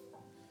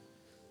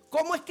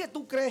 ¿cómo es que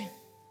tú crees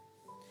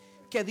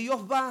que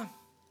Dios va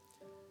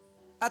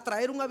a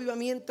traer un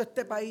avivamiento a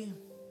este país?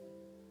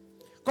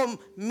 Con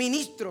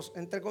ministros,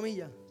 entre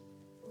comillas,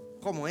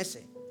 como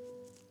ese.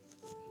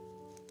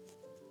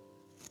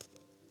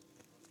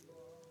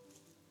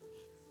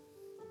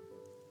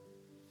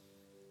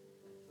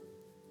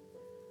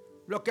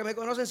 Los que me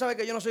conocen saben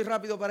que yo no soy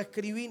rápido para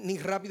escribir ni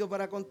rápido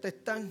para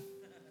contestar.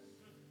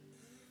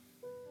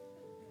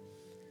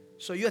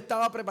 Yo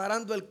estaba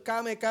preparando el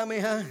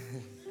Kamehameha.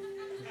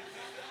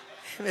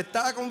 Me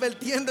estaba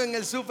convirtiendo en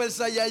el Super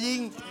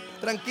Saiyajin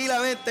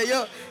tranquilamente.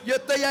 Yo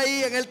estoy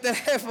ahí en el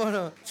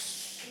teléfono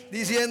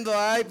diciendo,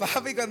 ay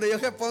papi, cuando yo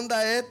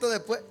responda esto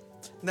después.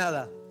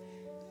 Nada.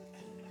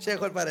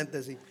 Dejo el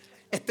paréntesis.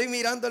 Estoy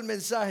mirando el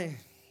mensaje.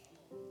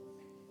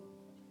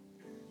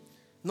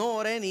 No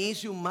oré ni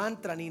hice un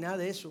mantra ni nada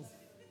de eso.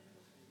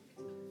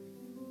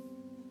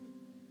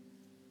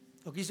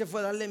 Lo que hice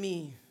fue darle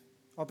mi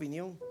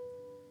opinión.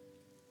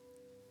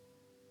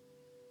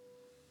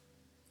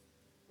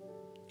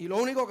 Y lo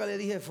único que le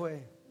dije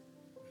fue,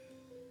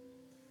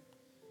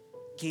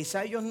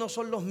 quizá ellos no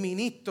son los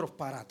ministros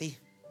para ti.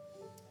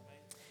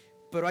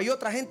 Pero hay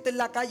otra gente en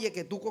la calle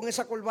que tú con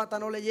esa corbata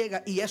no le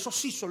llega. Y esos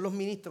sí son los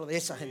ministros de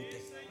esa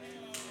gente.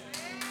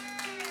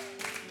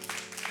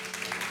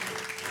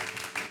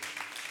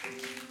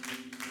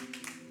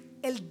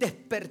 El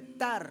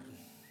despertar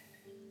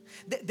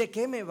 ¿De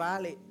qué me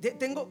vale?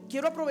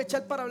 Quiero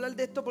aprovechar para hablar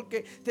de esto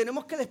porque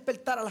tenemos que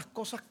despertar a las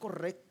cosas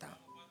correctas.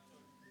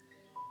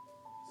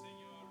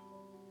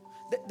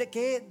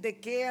 ¿De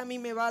qué a mí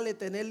me vale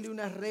tenerle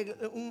una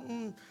regla,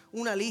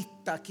 una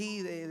lista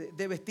aquí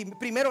de vestir?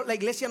 Primero, la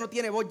iglesia no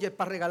tiene budget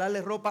para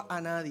regalarle ropa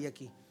a nadie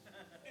aquí.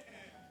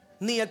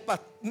 Ni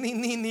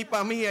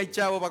para mí hay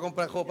chavo para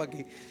comprar ropa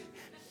aquí.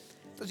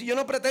 Entonces yo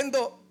no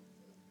pretendo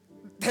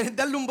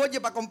darle un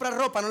budget para comprar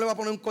ropa, no le voy a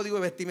poner un código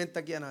de vestimenta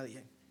aquí a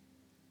nadie.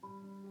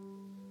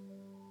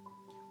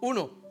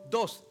 1,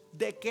 2,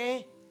 ¿de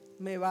qué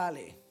me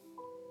vale?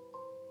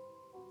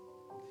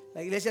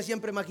 La iglesia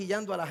siempre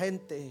maquillando a la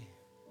gente,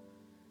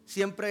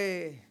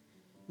 siempre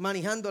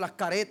manejando las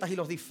caretas y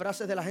los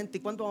disfraces de la gente.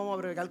 ¿Y cuánto vamos a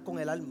bregar con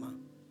el alma?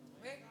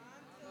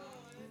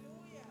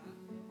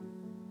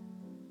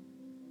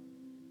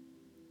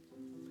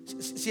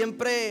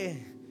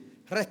 Siempre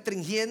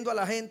restringiendo a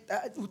la gente.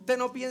 Usted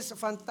no piensa,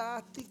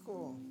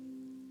 fantástico.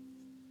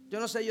 Yo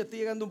no sé, yo estoy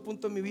llegando a un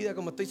punto en mi vida,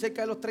 como estoy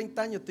cerca de los 30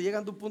 años, estoy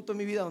llegando a un punto en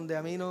mi vida donde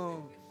a mí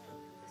no.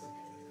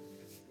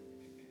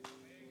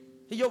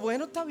 Y yo,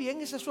 bueno, está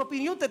bien, esa es su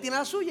opinión, usted tiene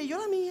la suya y yo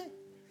la mía.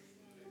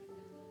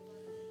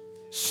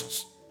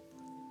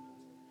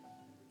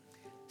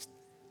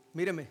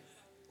 Míreme,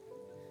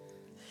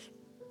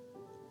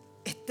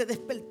 este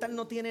despertar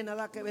no tiene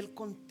nada que ver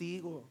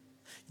contigo.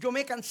 Yo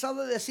me he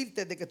cansado de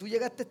decirte desde que tú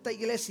llegaste a esta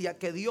iglesia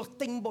que Dios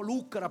te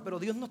involucra, pero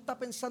Dios no está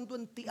pensando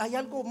en ti. Hay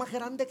algo más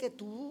grande que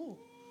tú.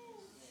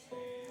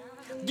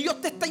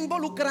 Dios te está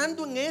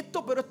involucrando en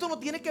esto, pero esto no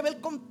tiene que ver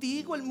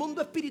contigo. El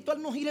mundo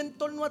espiritual no gira en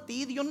torno a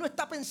ti. Dios no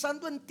está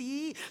pensando en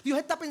ti. Dios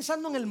está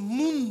pensando en el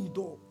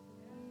mundo.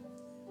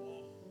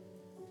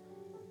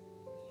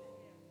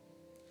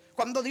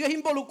 Cuando Dios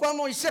involucró a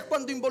Moisés,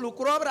 cuando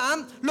involucró a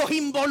Abraham, los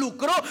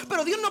involucró.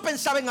 Pero Dios no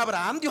pensaba en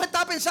Abraham. Dios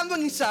estaba pensando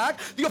en Isaac.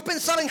 Dios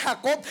pensaba en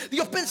Jacob.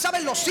 Dios pensaba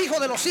en los hijos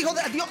de los hijos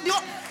de Dios.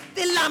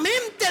 En la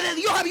mente de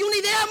Dios había una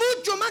idea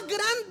mucho más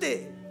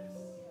grande.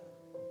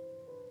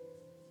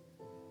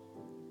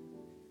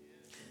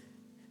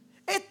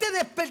 Este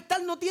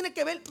despertar no tiene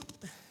que ver.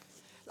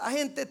 La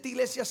gente de esta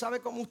iglesia sabe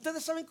cómo.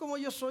 Ustedes saben cómo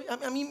yo soy.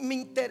 A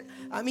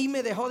mí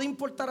me dejó de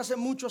importar hace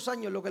muchos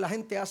años lo que la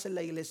gente hace en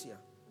la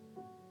iglesia.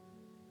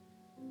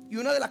 Y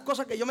una de las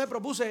cosas que yo me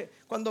propuse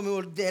cuando me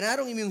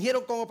ordenaron y me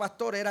ungieron como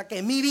pastor era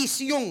que mi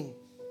visión,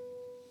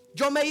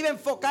 yo me iba a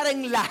enfocar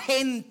en la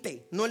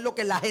gente, no en lo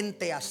que la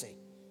gente hace.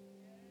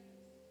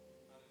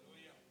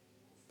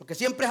 Porque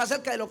siempre es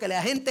acerca de lo que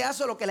la gente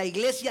hace o lo que la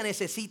iglesia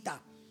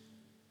necesita.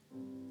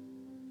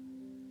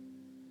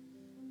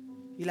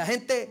 Y la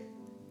gente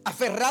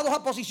aferrados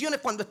a posiciones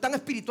cuando están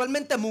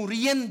espiritualmente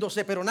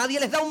muriéndose, pero nadie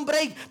les da un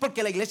break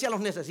porque la iglesia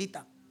los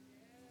necesita.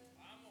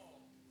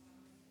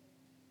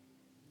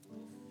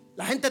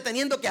 La gente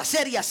teniendo que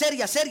hacer y hacer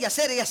y hacer y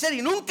hacer y hacer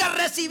y nunca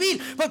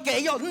recibir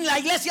porque la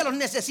iglesia los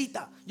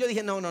necesita. Yo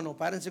dije, no,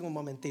 párense un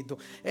momentito.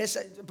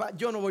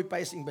 Yo no voy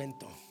para ese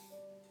invento.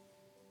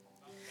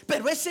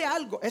 Pero ese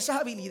algo, esas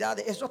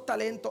habilidades, esos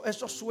talentos,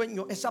 esos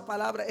sueños, esa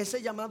palabra,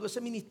 ese llamado,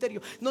 ese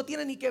ministerio, no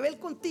tiene ni que ver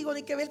contigo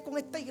ni que ver con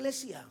esta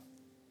iglesia.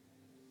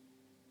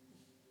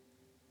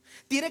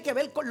 Tiene que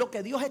ver con lo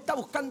que Dios está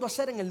buscando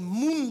hacer en el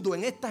mundo,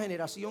 en esta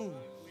generación.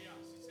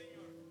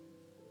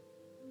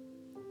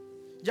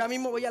 Ya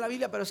mismo voy a la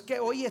Biblia, pero es que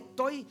hoy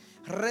estoy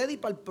ready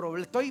para el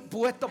problema. Estoy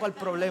puesto para el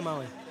problema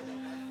hoy.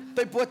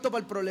 Estoy puesto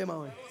para el problema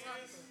hoy.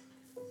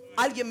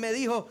 Alguien me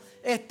dijo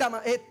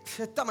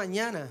esta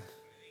mañana.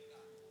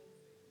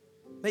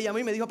 Me llamó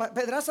y me dijo,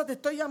 Pedraza, te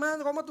estoy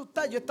llamando, ¿cómo tú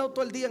estás? Yo he estado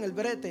todo el día en el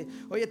brete.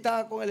 Hoy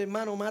estaba con el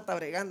hermano Mata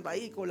bregando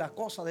ahí con las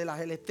cosas de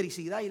la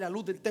electricidad y la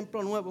luz del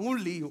templo nuevo, en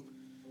un lío.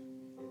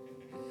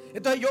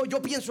 Entonces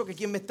yo pienso que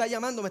quien me está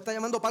llamando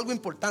para algo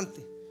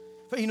importante.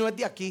 Y no es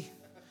de aquí.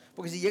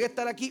 Porque si llega a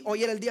estar aquí,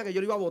 hoy era el día que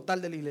yo lo iba a botar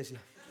de la iglesia.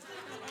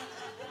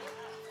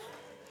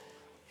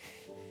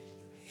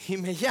 Y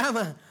me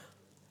llama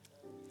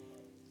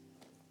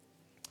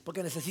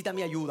porque necesita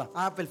mi ayuda.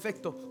 Ah,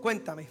 perfecto,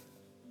 cuéntame.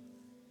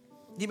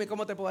 Dime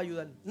cómo te puedo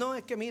ayudar. No,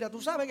 es que mira,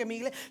 tú sabes que mi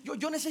iglesia,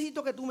 yo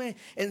necesito que tú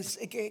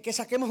que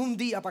saquemos un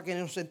día para que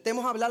nos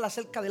sentemos a hablar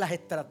acerca de las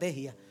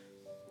estrategias.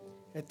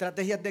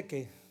 ¿Estrategias de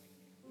qué?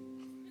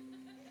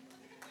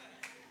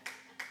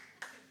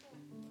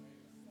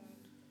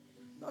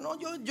 No,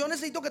 yo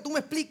necesito que tú me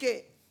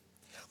expliques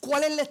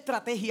cuál es la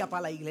estrategia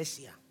para la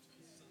iglesia.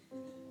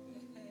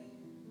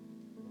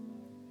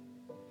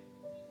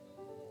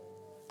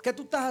 ¿Qué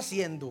tú estás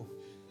haciendo?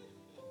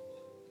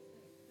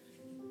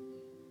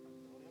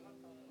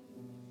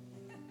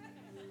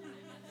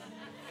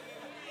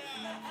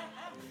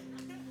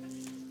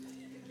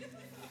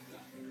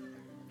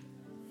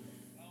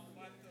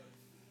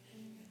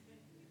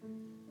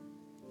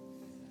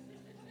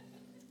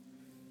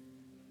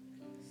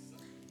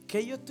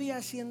 ¿Qué yo estoy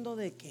haciendo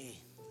de qué?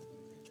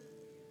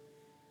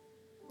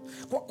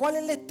 ¿Cuál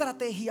es la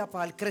estrategia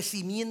para el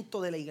crecimiento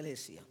de la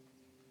iglesia?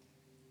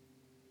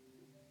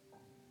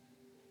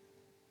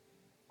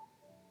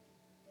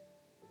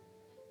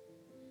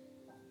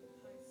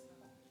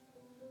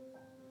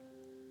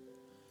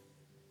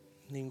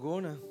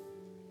 Ninguna.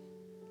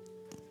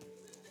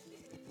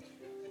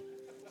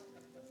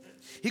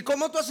 ¿Y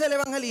cómo tú haces el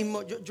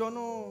evangelismo? Yo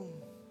no...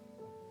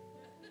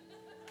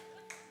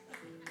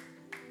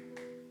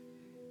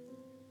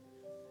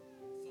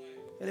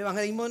 El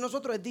evangelismo de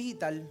nosotros es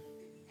digital.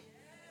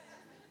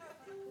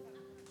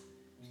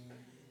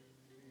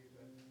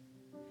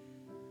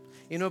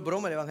 Y no es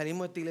broma, el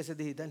evangelismo de esta iglesia es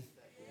digital.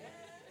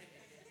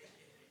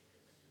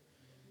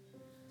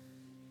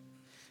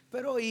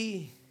 Pero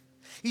y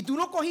tú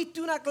no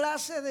cogiste una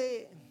clase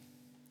de...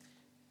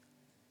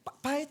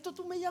 Para esto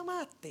tú me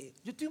llamaste.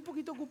 Yo estoy un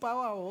poquito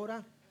ocupado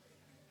ahora.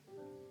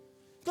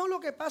 No, lo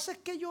que pasa es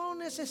que yo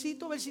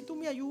necesito ver si tú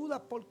me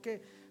ayudas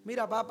porque,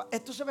 mira, papá,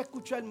 esto se va a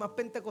escuchar más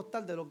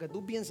pentecostal de lo que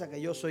tú piensas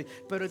que yo soy,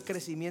 pero el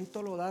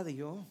crecimiento lo da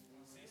Dios.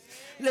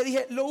 Le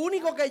dije, lo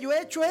único que yo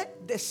he hecho es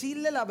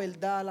decirle la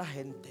verdad a la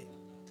gente.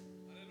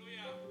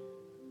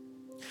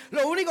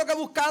 Lo único que he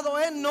buscado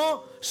es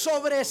no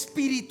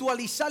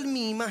sobreespiritualizar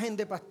mi imagen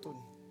de pastor.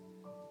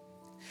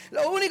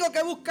 Lo único que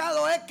he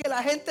buscado es que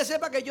la gente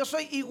sepa que yo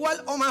soy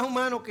igual o más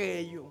humano que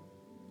ellos.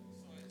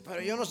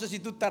 Pero yo no sé si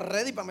tú estás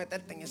ready para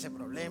meterte en ese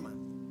problema.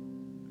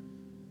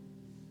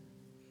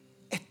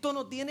 Esto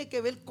no tiene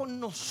que ver con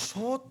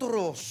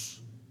nosotros.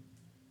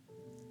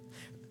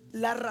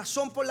 La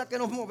razón por la que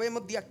nos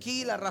movemos de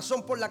aquí, la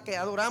razón por la que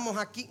adoramos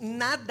aquí,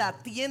 nada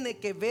tiene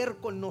que ver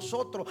con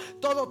nosotros.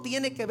 Todo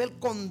tiene que ver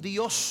con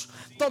Dios.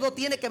 Todo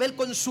tiene que ver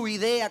con su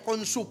idea,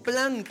 con su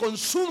plan, con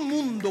su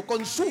mundo,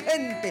 con su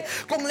gente,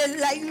 con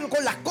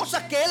las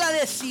cosas que Él ha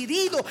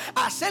decidido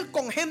hacer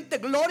con gente.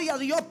 Gloria a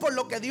Dios por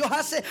lo que Dios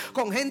hace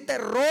con gente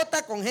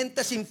rota, con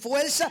gente sin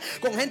fuerza,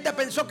 con gente que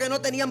pensó que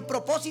no tenían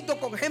propósito,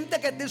 con gente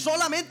que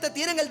solamente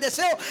tienen el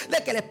deseo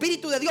de que el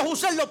Espíritu de Dios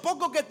use lo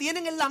poco que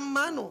tienen en las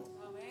manos.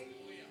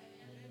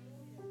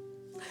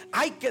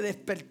 Hay que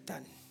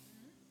despertar.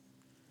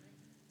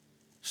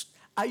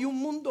 Hay un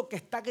mundo que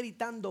está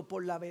gritando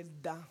por la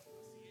verdad.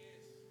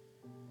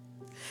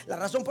 La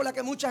razón por la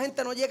que mucha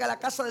gente no llega a la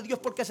casa de Dios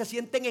es porque se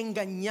sienten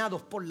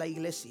engañados por la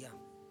iglesia.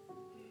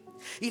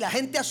 Y la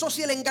gente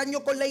asocia el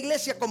engaño con la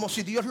iglesia como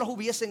si Dios los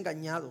hubiese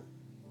engañado.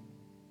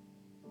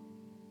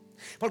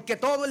 Porque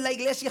todo en la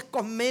iglesia es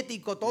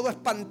cosmético, todo es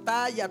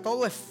pantalla,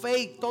 todo es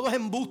fake, todo es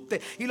embuste.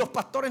 Y los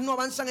pastores no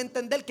avanzan a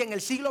entender que en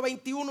el siglo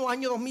XXI,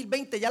 año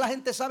 2020, ya la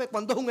gente sabe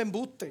cuándo es un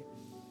embuste.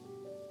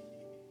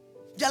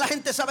 Ya la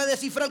gente sabe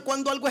descifrar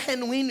cuándo algo es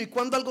genuino y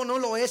cuándo algo no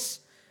lo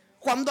es.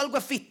 Cuándo algo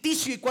es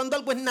ficticio y cuándo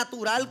algo es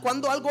natural.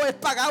 Cuándo algo es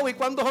pagado y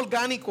cuándo es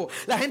orgánico.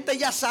 La gente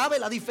ya sabe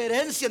la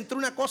diferencia entre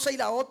una cosa y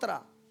la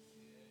otra.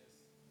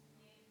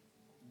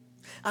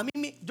 A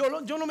mí,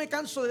 yo no me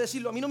canso de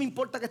decirlo. A mí no me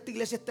importa que esta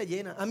iglesia esté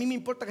llena. A mí me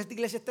importa que esta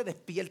iglesia esté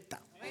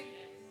despierta.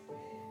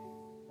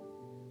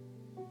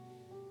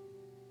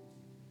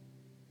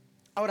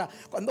 Ahora,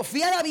 cuando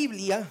fui a la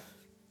Biblia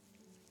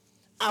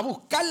a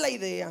buscar la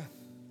idea,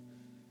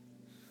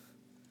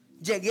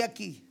 llegué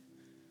aquí.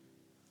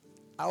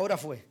 Ahora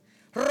fue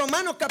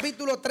Romanos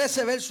capítulo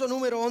 13, verso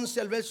número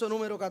 11 al verso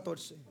número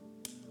 14.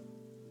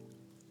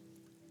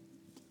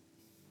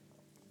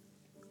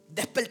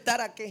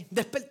 ¿Despertar a qué?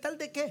 ¿Despertar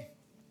de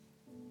qué?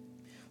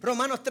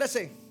 Romanos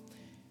 13,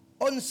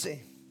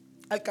 11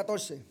 al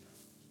 14.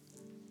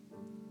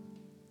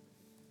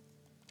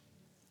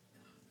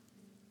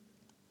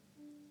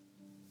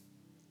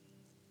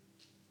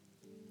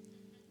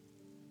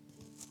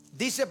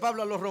 Dice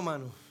Pablo a los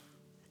romanos: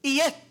 y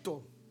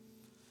esto,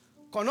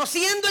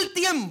 conociendo el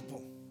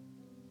tiempo,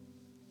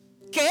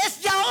 que es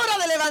ya hora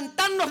de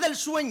levantarnos del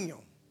sueño,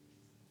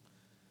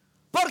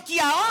 porque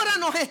ahora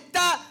nos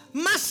está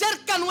más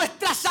cerca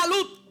nuestra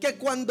salud que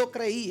cuando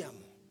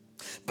creíamos.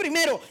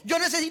 Primero, yo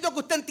necesito que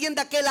usted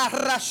entienda que la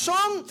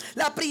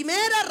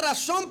primera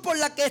razón por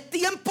la que es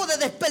tiempo de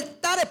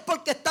despertar es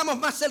porque estamos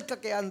más cerca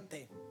que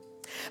antes.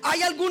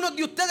 Hay algunos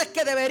de ustedes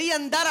que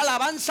deberían dar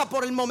alabanza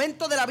por el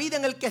momento de la vida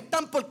en el que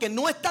están, porque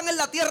no están en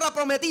la tierra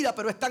prometida,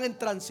 pero están en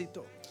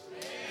tránsito.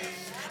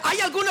 Hay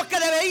algunos que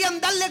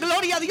deberían darle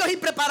gloria a Dios y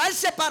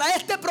prepararse para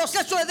este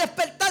proceso de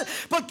despertar,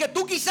 porque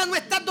tú quizás no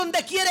estás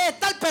donde quieres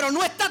estar, pero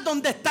no estás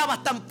donde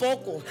estabas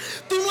tampoco.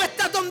 Tú no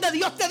estás donde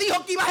Dios te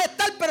dijo que ibas a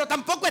estar, pero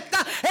tampoco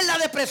estás en la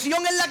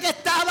depresión en la que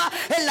estaba,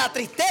 en la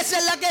tristeza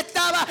en la que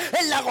estaba,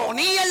 en la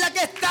agonía en la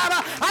que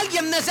estaba.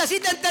 Alguien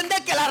necesita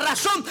entender que la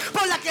razón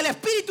por la que el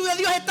Espíritu de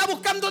Dios está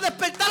buscando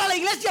despertar a la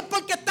iglesia es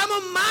porque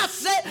estamos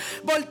más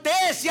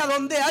volteese a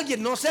donde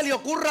alguien no se le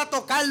ocurra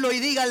tocarlo y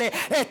dígale: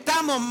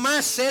 estamos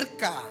más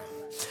cerca.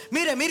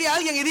 Mire a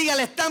alguien y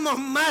dígale: estamos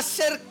más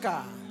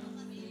cerca.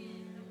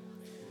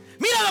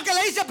 Mira lo que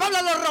le dice Pablo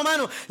a los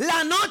romanos: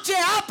 la noche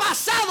ha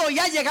pasado y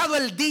ha llegado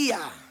el día.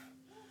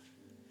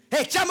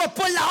 Echamos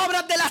pues las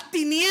obras de las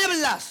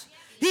tinieblas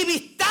y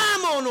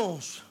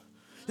vistámonos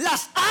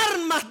las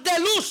armas de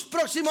luz.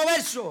 Próximo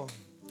verso.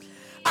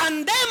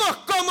 Andemos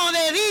como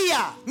de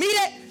día.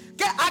 Mire,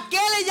 ¿a qué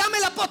le llama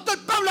el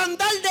apóstol Pablo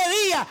andar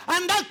de día?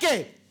 ¿Andar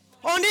qué?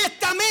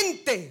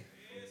 Honestamente.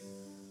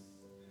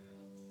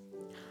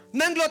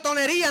 No en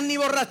glotonerías ni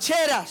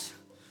borracheras,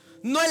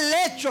 no en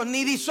lechos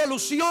ni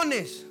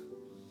disoluciones,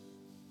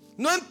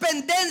 no en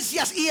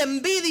pendencias y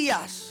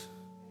envidias,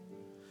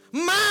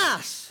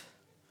 más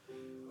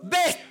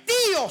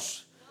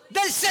vestidos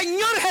del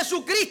Señor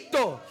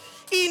Jesucristo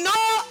y no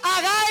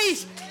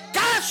hagáis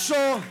caso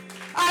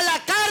a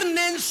la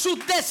carne en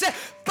sus deseos.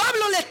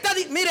 Pablo le está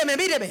diciendo,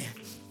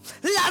 míreme.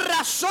 La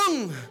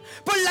razón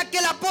por la que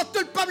el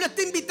apóstol Pablo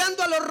está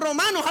invitando a los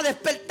romanos a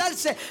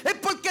despertarse es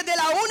porque de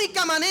la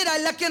única manera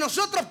en la que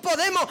nosotros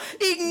podemos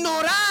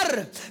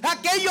ignorar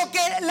aquello que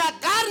la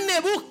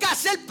carne busca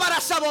hacer para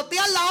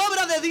sabotear la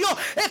obra de Dios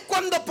es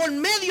cuando por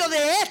medio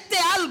de este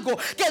algo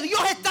que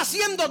Dios está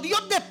haciendo,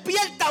 Dios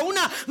despierta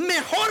una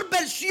mejor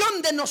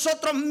versión de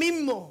nosotros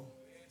mismos.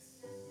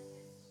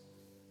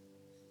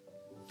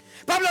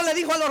 Pablo le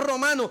dijo a los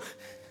romanos,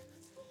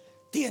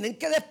 tienen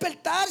que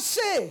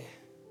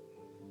despertarse.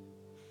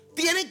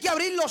 Tienen que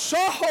abrir los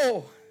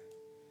ojos.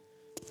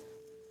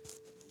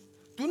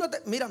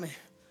 Mírame,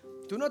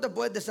 tú no te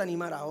puedes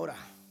desanimar ahora.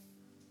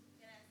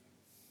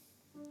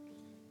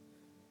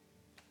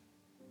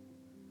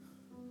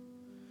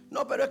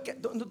 No, pero es que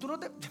tú no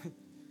te...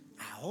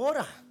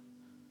 Ahora.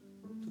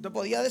 Tú te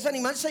podías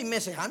desanimar 6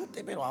 meses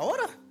antes, pero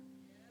ahora.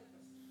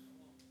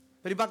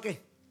 ¿Pero y para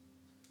qué?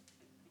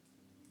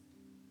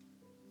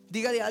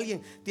 Dígale a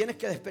alguien, tienes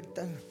que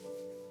despertar.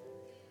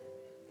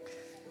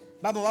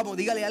 Vamos,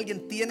 dígale a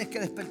alguien, tienes que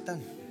despertar.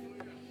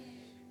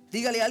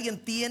 Dígale a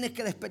alguien, tienes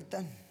que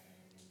despertar.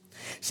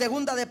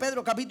 Segunda de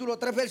Pedro, capítulo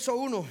 3, verso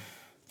 1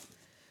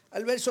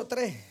 al verso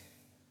 3.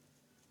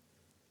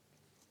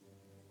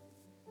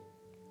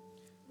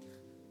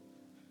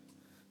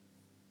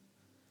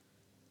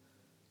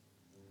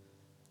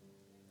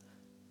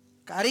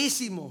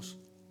 Carísimos,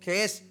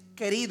 que es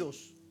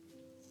queridos,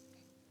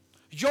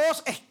 yo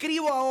os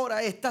escribo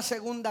ahora esta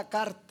segunda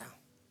carta,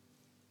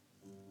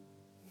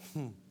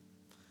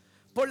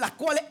 por las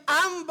cuales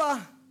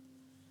ambas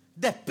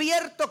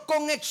despierto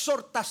con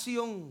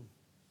exhortación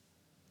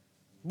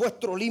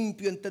vuestro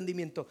limpio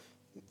entendimiento.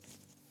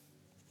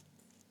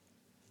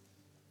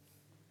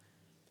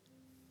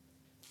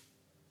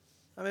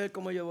 A ver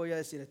cómo yo voy a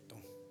decir esto.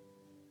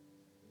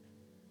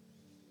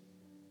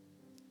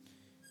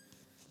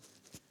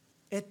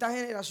 Esta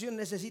generación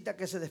necesita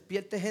que se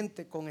despierte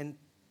gente con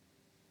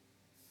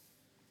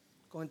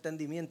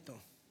entendimiento.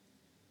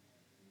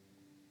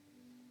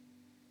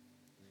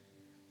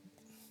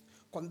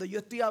 Cuando yo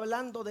estoy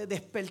hablando de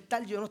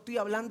despertar, yo no estoy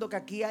hablando que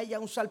aquí haya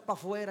un salpa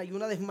afuera y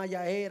una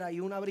desmayadera y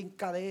una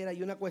brincadera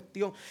y una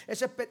cuestión.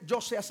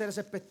 Yo sé hacer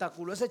ese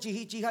espectáculo. Ese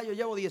chijí-chijá yo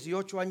llevo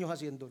 18 años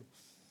haciéndolo.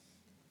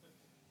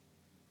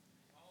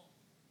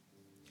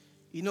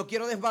 Y no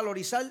quiero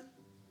desvalorizar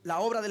la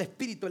obra del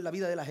Espíritu en la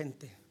vida de la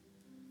gente.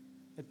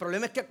 El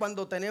problema es que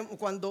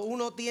cuando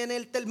uno tiene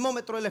el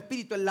termómetro del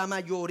Espíritu, en la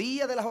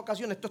mayoría de las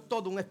ocasiones, esto es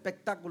todo un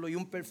espectáculo y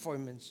un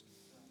performance.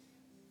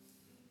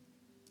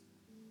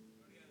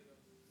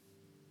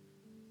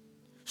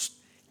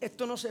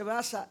 Esto no se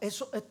basa,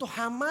 esto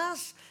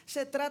jamás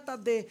se trata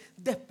de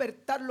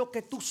despertar lo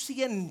que tú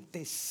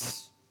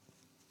sientes.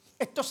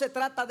 Esto se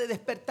trata de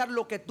despertar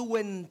lo que tú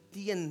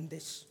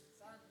entiendes.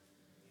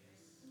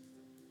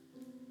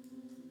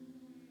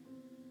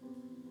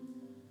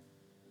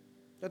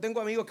 Yo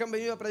tengo amigos que han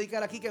venido a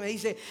predicar aquí que me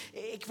dicen,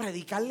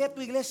 predicarle a tu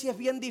iglesia es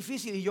bien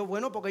difícil. Y yo,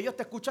 bueno, porque ellos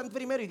te escuchan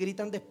primero y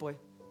gritan después.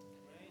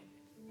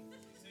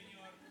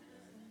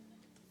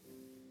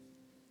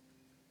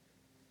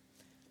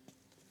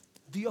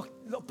 Dios,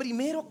 lo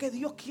primero que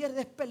Dios quiere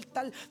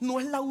despertar no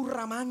es la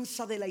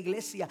hurramanza de la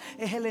iglesia,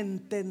 es el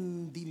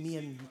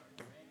entendimiento.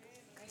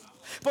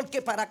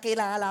 Porque para que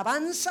la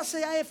alabanza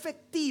sea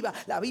efectiva,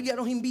 la Biblia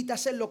nos invita a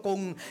hacerlo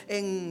con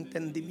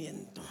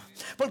entendimiento.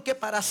 Porque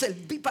para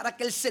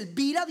que el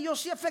servir a Dios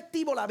sea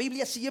efectivo, la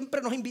Biblia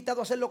siempre nos ha invitado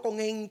a hacerlo con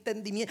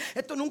entendimiento.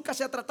 Esto nunca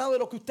se ha tratado de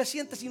lo que usted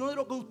siente, sino de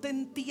lo que usted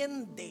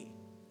entiende.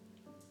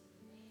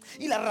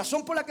 Y la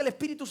razón por la que el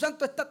Espíritu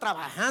Santo está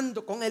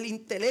trabajando con el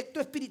intelecto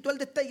espiritual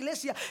de esta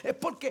iglesia es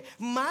porque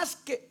más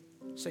que...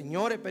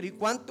 Señores, pero ¿y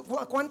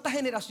cuántas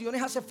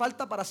generaciones hace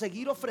falta para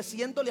seguir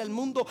ofreciéndole al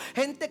mundo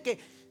gente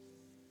que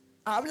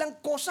hablan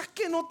cosas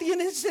que no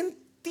tienen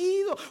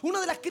sentido? Una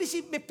de las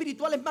crisis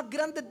espirituales más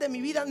grandes de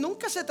mi vida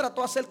nunca se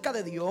trató acerca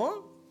de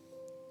Dios.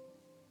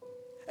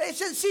 Es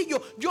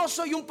sencillo, yo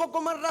soy un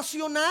poco más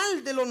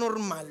racional de lo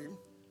normal.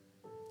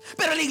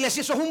 Pero en la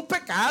iglesia eso es un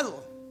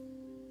pecado.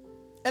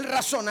 El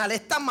racional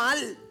está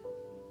mal.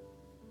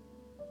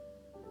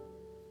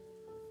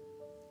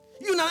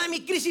 Y una de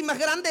mis crisis más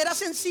grandes era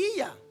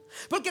sencilla.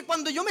 Porque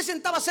cuando yo me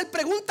sentaba a hacer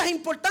preguntas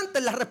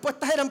importantes, las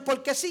respuestas eran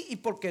por qué sí y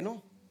por qué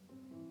no.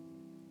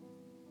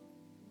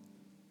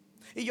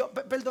 Y yo,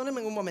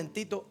 perdónenme un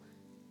momentito,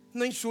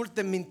 no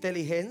insulten mi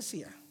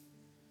inteligencia.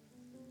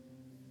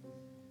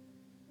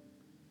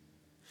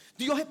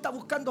 Dios está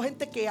buscando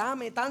gente que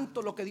ame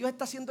tanto lo que Dios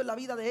está haciendo en la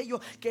vida de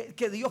ellos,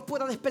 que Dios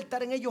pueda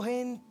despertar en ellos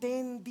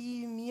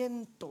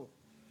entendimiento.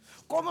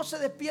 ¿Cómo se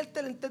despierta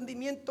el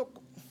entendimiento?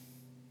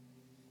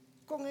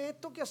 Con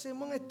esto que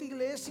hacemos en esta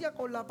iglesia,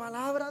 con la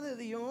palabra de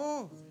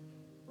Dios.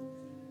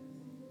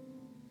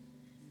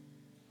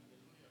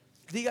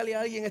 Dígale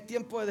a alguien, es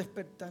tiempo de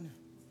despertar.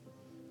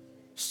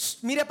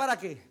 Mire para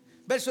qué.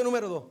 Verso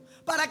número 2.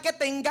 Para que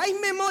tengáis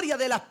memoria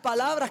de las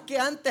palabras que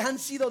antes han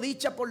sido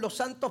dichas por los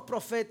santos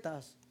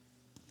profetas.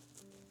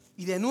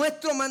 y de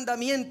nuestro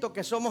mandamiento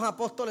que somos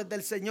apóstoles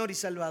del Señor y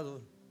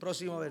Salvador.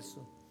 Próximo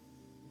verso.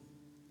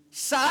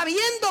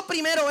 Sabiendo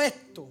primero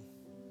esto,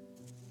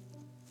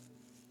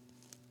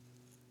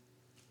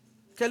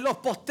 que en los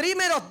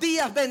postrímeros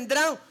días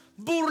vendrán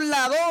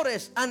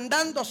burladores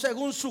andando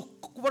según sus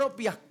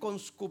propias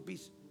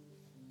concupiscencias.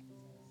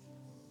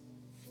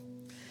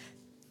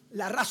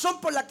 La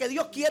razón por la que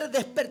Dios quiere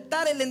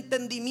despertar el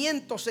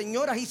entendimiento,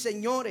 señoras y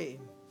señores,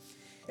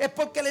 es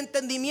porque el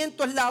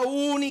entendimiento es la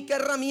única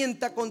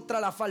herramienta contra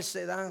la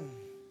falsedad.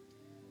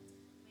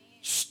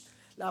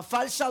 La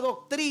falsa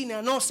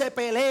doctrina no se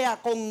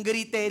pelea con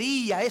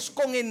gritería, es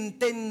con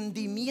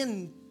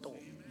entendimiento.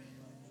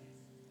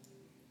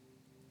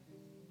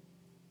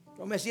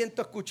 Yo me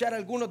siento a escuchar a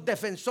algunos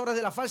defensores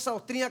de la falsa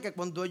doctrina que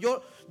cuando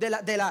yo,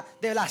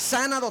 de la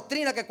sana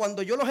doctrina, que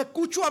cuando yo los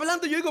escucho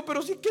hablando, yo digo,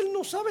 pero si es que él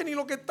no sabe ni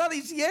lo que está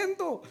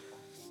diciendo.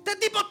 Este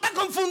tipo está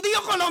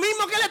confundido con lo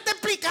mismo que él está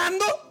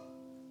explicando.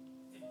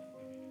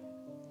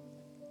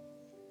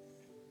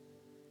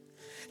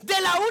 De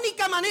la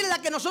única manera en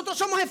la que nosotros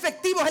somos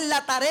efectivos en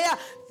la tarea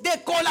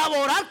de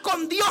colaborar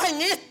con Dios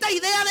en esta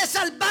idea de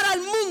salvar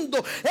al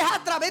mundo es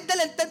a través del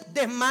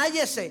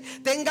desmáyese,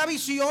 tenga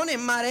visiones,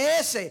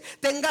 mareese,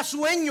 tenga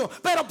sueños,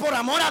 pero por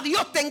amor a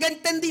Dios tenga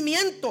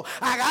entendimiento.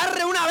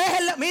 Agarre una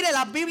vez, mire,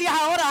 las Biblias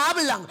ahora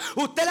hablan.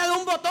 Usted le da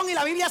un botón y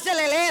la Biblia se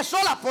le lee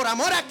sola por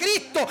amor a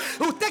Cristo.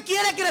 Usted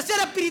quiere crecer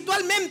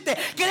espiritualmente,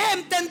 cree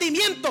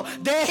entendimiento.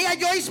 Deje a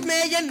Joyce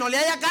Meyer, no le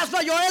haga caso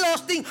a Joel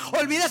Austin,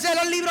 olvídese de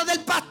los libros del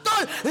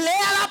pastor,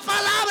 lea la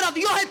palabra.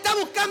 Dios está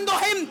buscando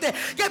gente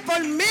que por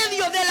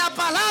medio de la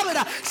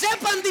palabra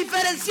sepan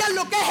diferenciar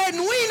lo que es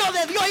genuino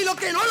de Dios y lo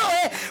que no lo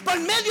es, por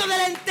medio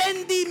del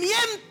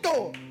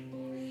entendimiento.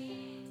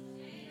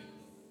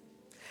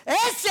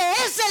 Ese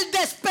es el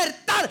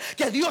despertar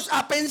que Dios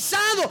ha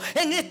pensado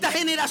en esta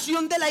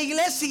generación de la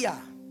iglesia.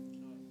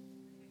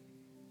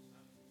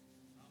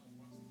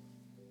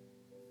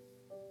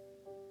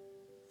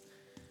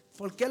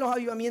 ¿Por qué los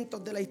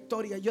avivamientos de la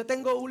historia? Yo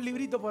tengo un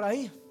librito por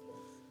ahí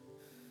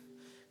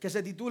que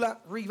se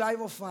titula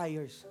Revival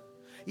Fires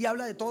y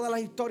habla de todas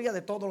las historias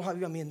de todos los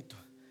avivamientos.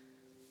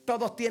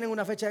 Todos tienen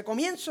una fecha de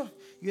comienzo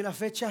y una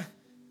fecha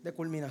de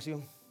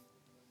culminación.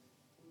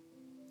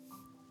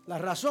 La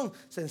razón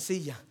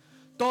sencilla: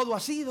 todo ha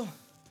sido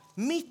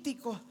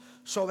místico,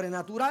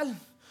 sobrenatural,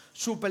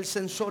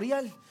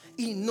 supersensorial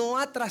y no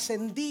ha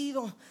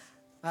trascendido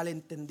al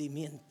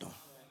entendimiento.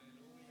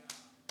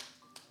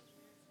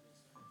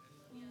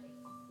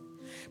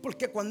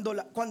 Porque cuando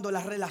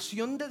la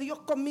relación de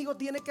Dios conmigo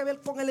tiene que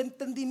ver con el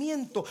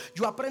entendimiento,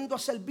 yo aprendo a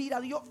servir a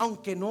Dios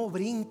aunque no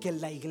brinque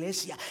en la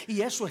iglesia.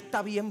 Y eso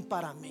está bien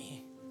para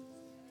mí.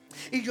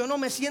 Y yo no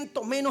me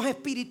siento menos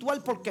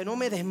espiritual porque no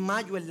me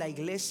desmayo en la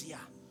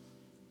iglesia.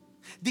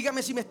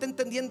 Dígame si me está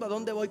entendiendo a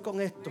dónde voy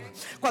con esto.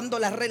 Cuando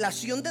la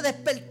relación de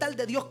despertar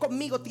de Dios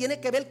conmigo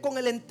tiene que ver con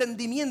el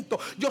entendimiento,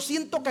 yo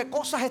siento que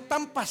cosas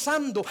están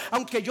pasando.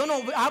 Aunque yo no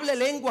hable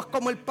lenguas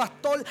como el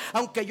pastor,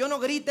 aunque yo no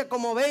grite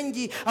como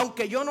Benji,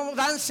 aunque yo no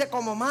dance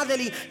como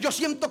Madeline, yo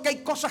siento que hay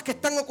cosas que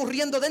están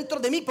ocurriendo dentro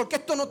de mí. Porque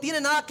esto no tiene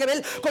nada que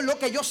ver con lo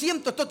que yo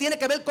siento, esto tiene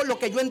que ver con lo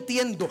que yo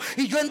entiendo.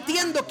 Y yo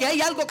entiendo que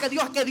hay algo que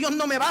Dios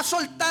no me va a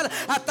soltar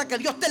hasta que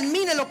Dios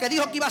termine lo que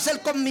dijo que iba a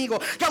hacer conmigo.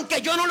 Que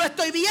aunque yo no lo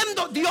estoy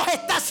viendo, Dios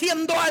está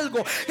haciendo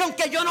algo. Que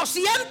aunque yo no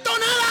siento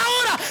nada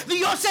ahora,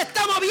 Dios se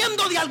está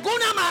moviendo de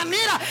alguna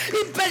manera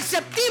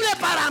imperceptible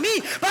para mí,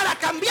 para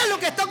cambiar lo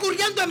que está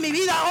ocurriendo en mi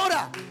vida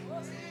ahora.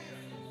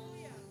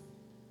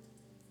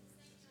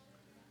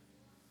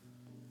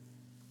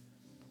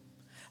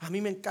 A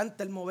mí me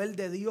encanta el mover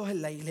de Dios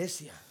en la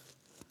iglesia.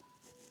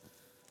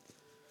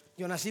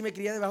 Yo nací y me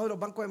crié debajo de los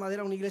bancos de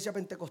madera en una iglesia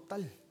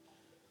pentecostal.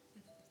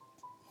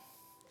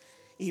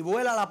 Y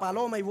vuela la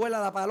paloma y vuela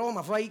la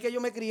paloma. Fue ahí que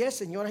yo me crié,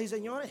 señoras y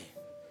señores.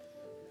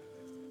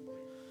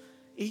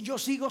 Y yo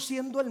sigo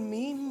siendo el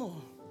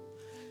mismo.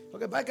 Lo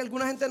que pasa es que a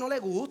alguna gente no le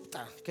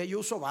gusta que yo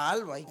uso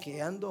barba y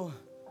que ando.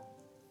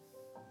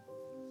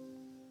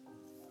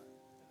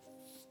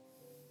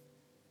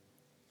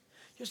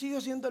 Yo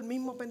sigo siendo el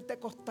mismo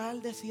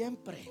pentecostal de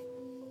siempre.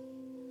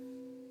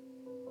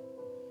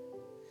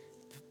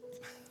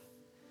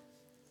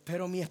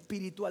 Pero mi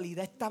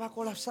espiritualidad estaba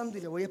colapsando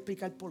y le voy a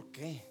explicar por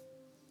qué.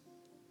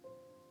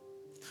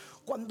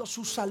 Cuando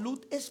su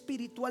salud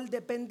espiritual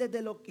depende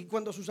de lo que,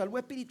 cuando su salud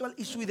espiritual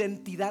y su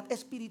identidad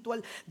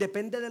espiritual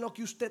depende de lo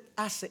que usted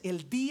hace,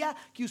 el día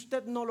que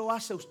usted no lo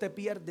hace, usted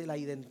pierde la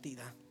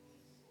identidad.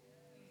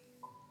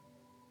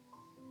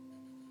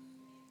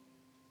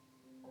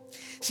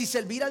 Si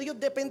servir a Dios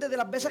depende de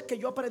las veces que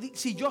yo predico,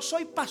 si yo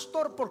soy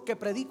pastor porque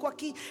predico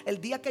aquí, el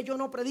día que yo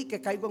no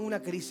predique caigo en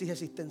una crisis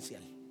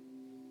existencial.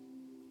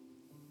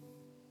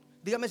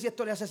 Dígame si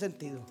esto le hace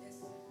sentido.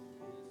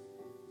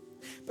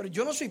 Pero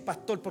yo no soy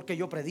pastor porque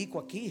yo predico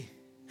aquí.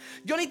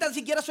 Yo ni tan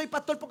siquiera soy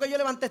pastor porque yo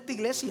levanté esta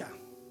iglesia.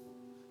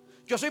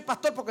 Yo soy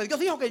pastor porque Dios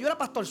dijo que yo era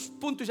pastor,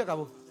 punto y se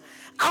acabó.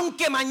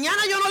 Aunque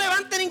mañana yo no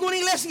levante ninguna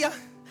iglesia,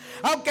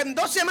 aunque en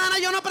 2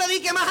 semanas yo no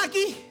predique más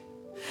aquí,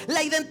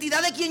 La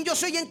identidad de quien yo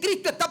soy en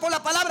Cristo está por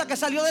la palabra que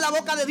salió de la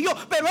boca de Dios.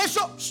 Pero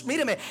eso,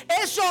 míreme,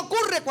 eso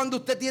ocurre cuando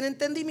usted tiene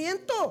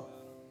entendimiento.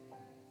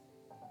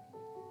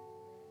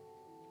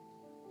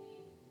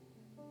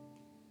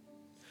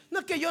 No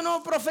es que yo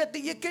no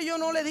profetice, es que yo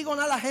no le digo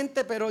nada a la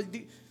gente, pero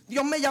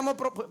Dios me llamó.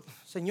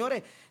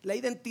 Señores, la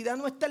identidad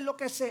no está en lo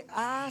que se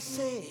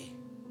hace.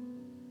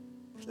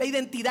 La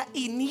identidad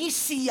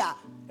inicia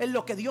en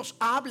lo que Dios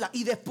habla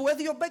y después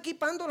Dios va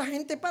equipando a la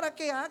gente para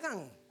que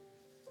hagan.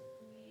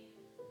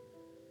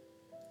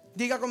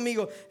 Diga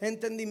conmigo,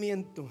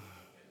 entendimiento.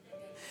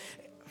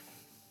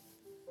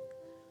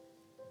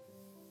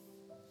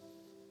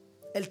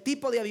 El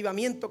tipo de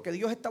avivamiento que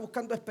Dios está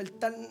buscando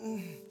despertar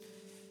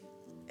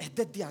es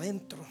desde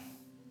adentro.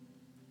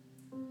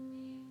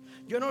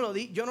 Yo no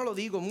lo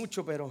digo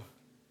mucho, pero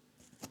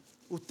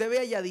usted ve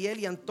a Yadiel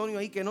y Antonio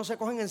ahí que no se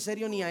cogen en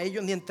serio ni a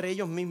ellos ni entre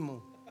ellos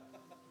mismos.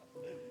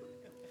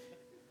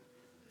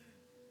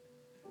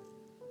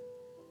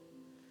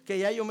 Que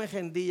ya yo me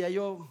rendí, ya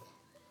yo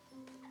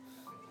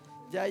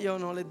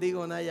no les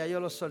digo nada, ya yo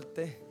los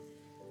solté.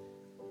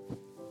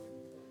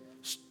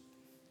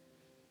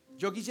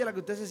 Yo quisiera que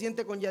usted se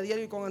siente con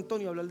Yadiel y con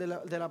Antonio a hablar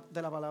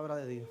de la palabra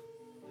de Dios.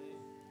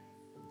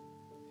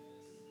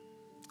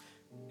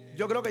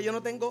 Yo creo que yo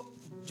no tengo,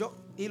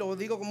 y lo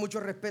digo con mucho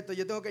respeto,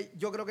 yo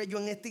creo que yo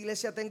en esta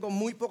iglesia tengo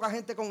muy poca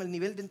gente con el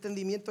nivel de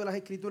entendimiento de las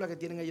escrituras que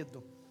tienen ellos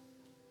dos.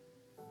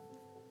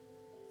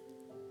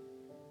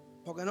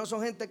 Porque no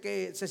son gente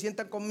que se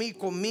sientan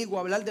conmigo a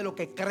hablar de lo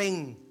que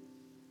creen.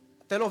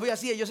 Usted los ve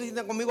así, ellos se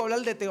sientan conmigo a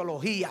hablar de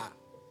teología,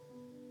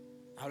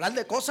 a hablar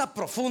de cosas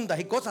profundas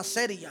y cosas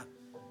serias.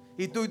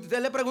 Y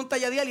usted le pregunta a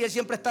Yadiel y él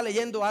siempre está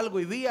leyendo algo.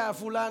 Y vi a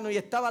fulano y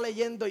estaba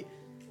leyendo. Y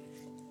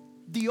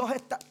Dios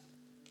está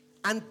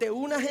ante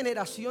una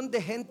generación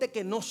de gente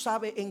que no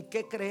sabe en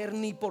qué creer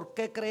ni por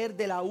qué creer.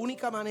 De la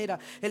única manera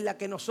en la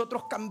que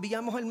nosotros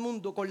cambiamos el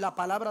mundo con la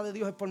palabra de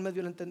Dios es por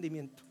medio del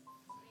entendimiento.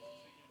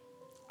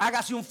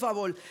 Hágase un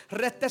favor,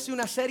 réstese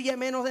una serie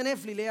menos de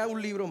Netflix y lea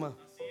un libro más.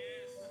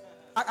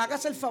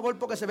 Hágase el favor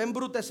porque se va a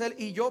embrutecer.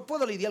 Y yo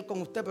puedo lidiar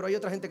con usted, pero hay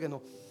otra gente que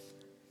no.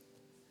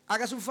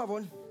 Hágase un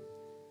favor.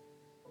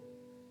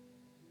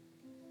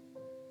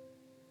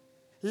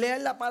 Lea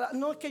la palabra.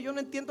 No, es que yo no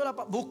entiendo la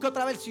palabra. Busque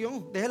otra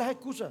versión. Deje las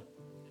excusas.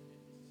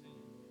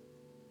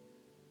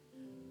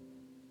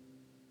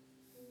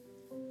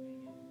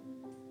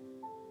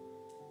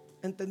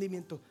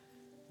 Entendimiento.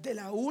 De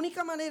la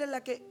única manera en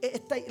la que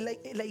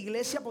la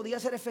iglesia podía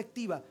ser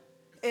efectiva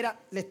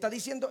le está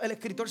diciendo el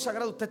escritor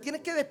sagrado, usted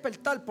tiene que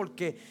despertar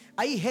porque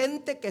hay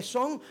gente que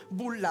son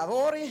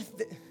burladores,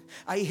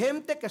 hay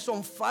gente que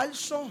son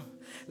falsos.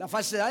 La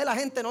falsedad de la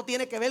gente no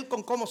tiene que ver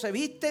con cómo se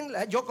visten.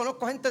 Yo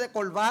conozco gente de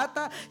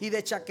corbata y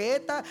de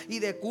chaqueta y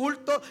de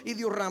culto y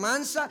de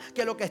urramanza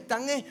que lo que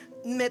están es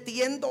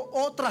metiendo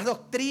otras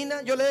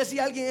doctrinas. Yo le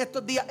decía a alguien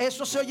estos días,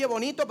 eso se oye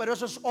bonito, pero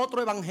eso es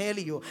otro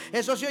evangelio.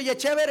 Eso se oye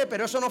chévere,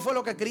 pero eso no fue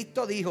lo que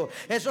Cristo dijo.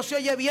 Eso se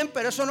oye bien,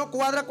 pero eso no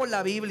cuadra con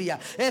la Biblia.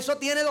 Eso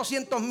tiene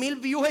 200,000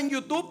 views en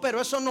YouTube,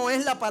 pero eso no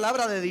es la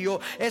palabra de Dios.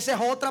 Esa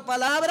es otra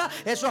palabra,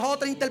 eso es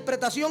otra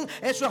interpretación,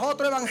 eso es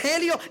otro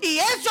evangelio. Y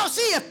eso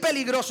sí es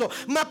peligroso.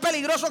 Más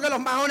peligroso que los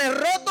majones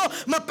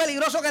rotos, más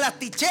peligroso que las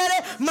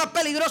ticheres, más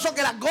peligroso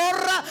que las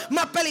gorras,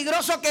 más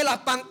peligroso que las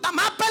pantallas,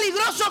 más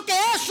peligroso que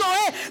eso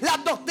es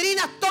las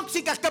doctrinas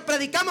tóxicas que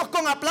predicamos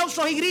con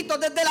aplausos y gritos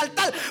desde el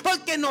altar,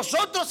 porque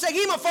nosotros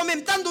seguimos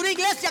fomentando una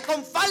iglesia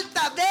con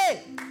falta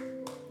de.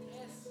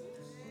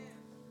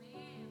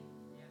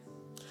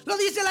 Lo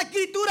dice la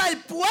escritura,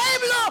 el pueblo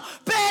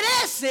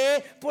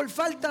perece por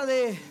falta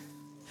de.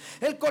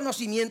 El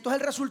conocimiento es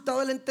el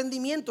resultado del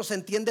entendimiento, se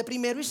entiende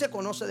primero y se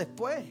conoce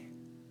después.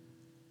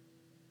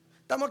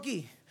 Estamos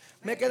aquí,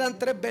 me quedan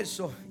 3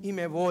 versos y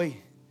me voy.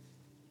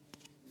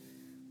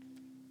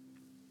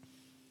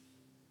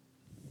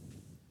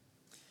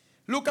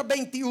 Lucas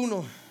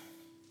 21.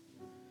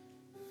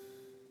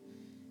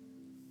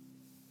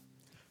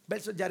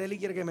 Verso, Yareli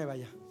quiere que me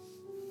vaya.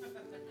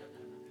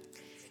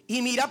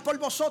 Y mirad por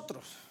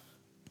vosotros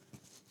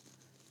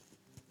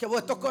que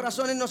vuestros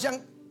corazones no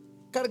sean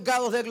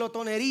cargados de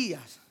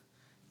glotonerías,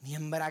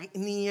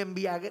 ni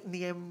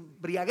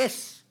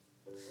embriaguez,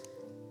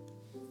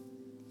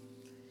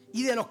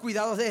 y de los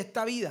cuidados de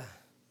esta vida.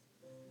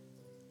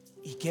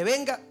 Y que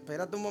venga,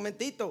 espérate un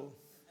momentito,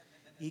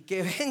 y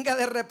que venga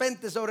de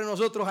repente sobre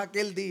nosotros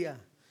aquel día.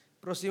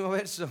 Próximo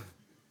verso.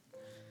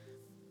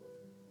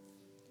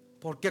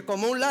 Porque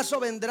como un lazo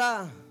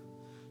vendrá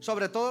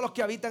sobre todos los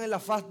que habitan en la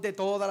faz de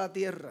toda la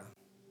tierra.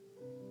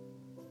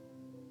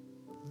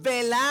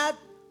 Velad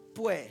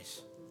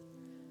pues,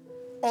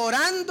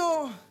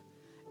 orando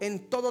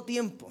en todo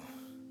tiempo,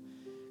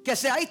 que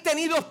seáis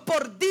tenidos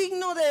por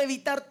dignos de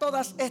evitar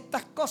todas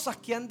estas cosas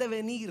que han de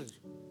venir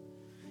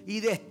y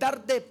de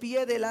estar de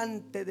pie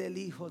delante del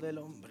Hijo del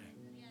Hombre.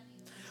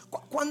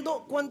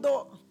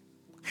 Cuando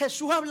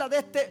Jesús habla de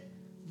este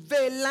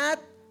velad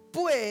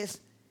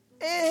pues,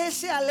 es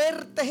ese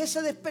alerta, es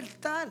ese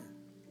despertar.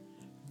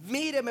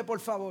 Míreme por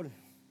favor.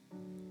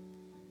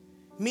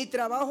 Mi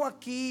trabajo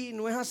aquí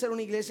no es hacer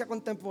una iglesia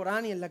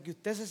contemporánea en la que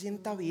usted se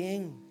sienta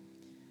bien.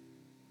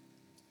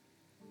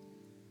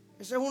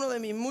 Ese es uno de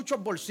mis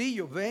muchos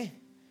bolsillos, ¿ve?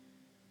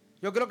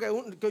 Yo creo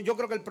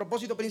que el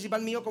propósito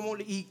principal mío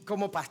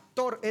como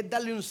pastor es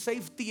darle un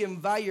safety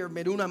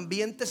environment, un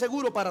ambiente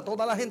seguro para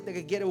toda la gente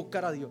que quiere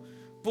buscar a Dios.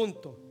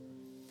 Punto.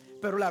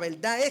 Pero la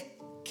verdad es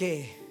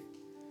que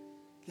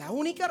la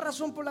única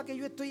razón por la que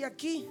yo estoy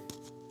aquí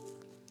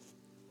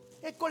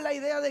es con la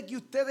idea de que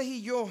ustedes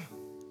y yo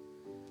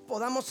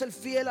podamos ser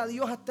fieles a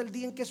Dios hasta el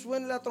día en que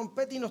suene la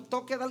trompeta y nos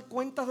toque dar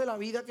cuentas de la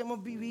vida que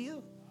hemos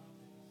vivido.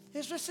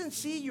 Eso es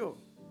sencillo.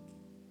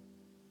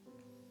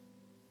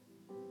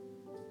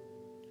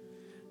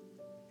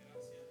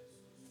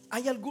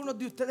 Hay algunos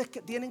de ustedes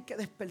que tienen que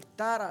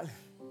despertar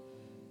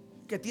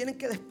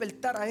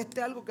a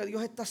este algo que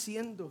Dios está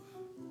haciendo.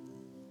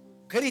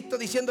 Cristo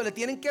diciéndole,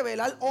 tienen que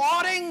velar,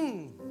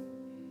 oren.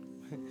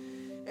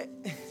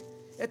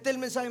 Este es el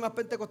mensaje más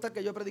pentecostal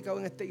que yo he predicado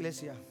en esta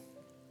iglesia.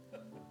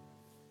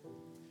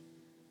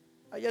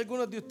 Hay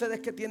algunos de ustedes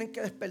que tienen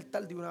que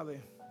despertar de una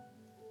vez.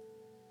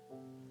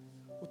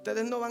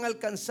 Ustedes no van a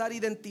alcanzar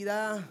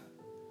identidad.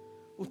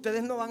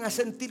 Ustedes no van a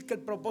sentir que el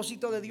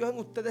propósito de Dios en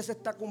ustedes se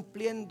está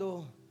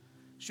cumpliendo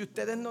si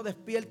ustedes no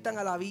despiertan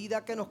a la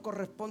vida que nos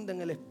corresponde en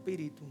el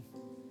Espíritu.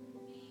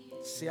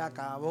 Se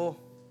acabó.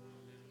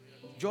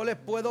 Yo les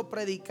puedo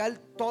predicar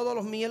todos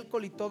los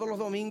miércoles y todos los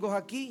domingos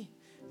aquí,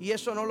 y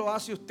eso no lo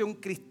hace usted un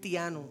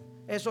cristiano.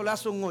 Eso lo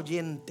hace un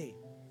oyente.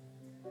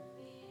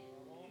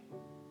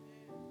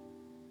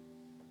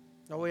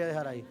 Lo voy a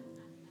dejar ahí.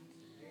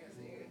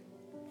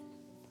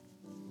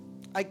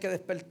 Hay que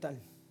despertar.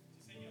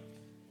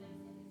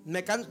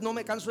 No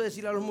me canso de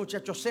decirle a los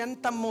muchachos, sean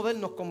tan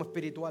modernos como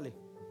espirituales.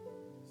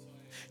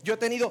 Yo he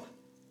tenido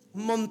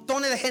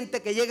montones de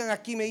gente que llegan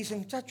aquí y me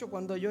dicen, chacho,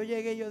 cuando yo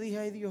llegué yo dije,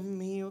 ay Dios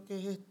mío, ¿qué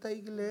es esta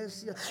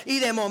iglesia? Y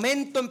de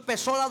momento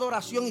empezó la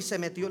adoración y se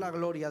metió la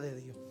gloria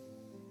de Dios.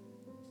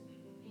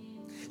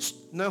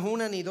 No es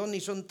una, ni dos,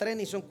 ni son tres,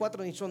 ni son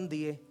cuatro, ni son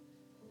 10.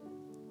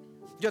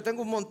 Yo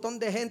tengo un montón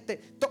de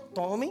gente.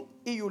 Tommy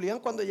y Julián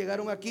cuando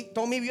llegaron aquí,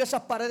 Tommy vio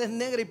esas paredes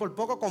negras y por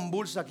poco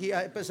convulsa aquí,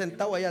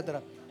 sentado allá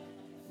atrás.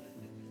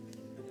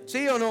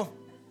 ¿Sí o no?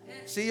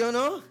 ¿Sí o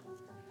no?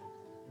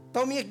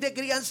 Tommy es de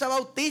crianza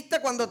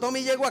bautista. Cuando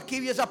Tommy llegó aquí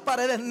vio esas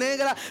paredes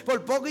negras,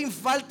 por poco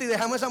infarto y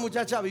dejamos a esa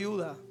muchacha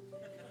viuda.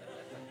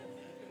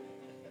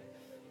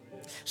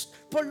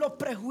 Por los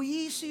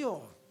prejuicios,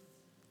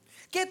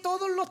 que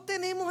todos los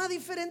tenemos a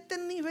diferentes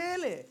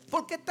niveles.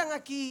 ¿Por qué están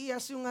aquí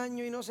hace un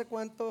año y no sé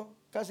cuánto,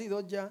 casi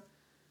 2 ya?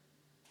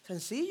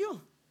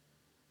 Sencillo.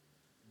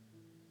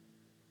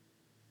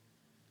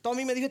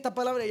 Tommy me dijo estas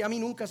palabras y a mí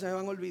nunca se me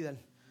van a olvidar.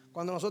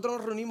 Cuando nosotros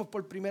nos reunimos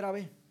por primera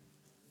vez,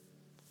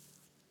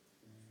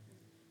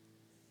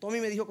 Tommy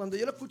me dijo, cuando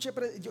yo lo escuché,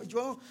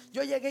 yo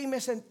llegué y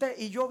me senté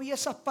y yo vi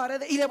esas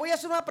paredes y le voy a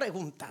hacer una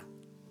pregunta.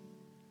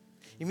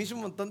 Y me hizo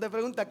un montón de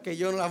preguntas que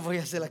yo no las voy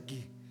a hacer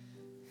aquí.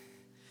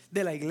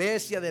 De la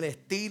iglesia, del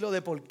estilo,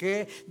 de por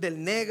qué,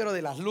 del negro,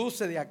 de las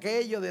luces, de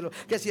aquello, de lo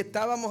que si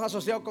estábamos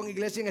asociados con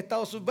iglesia en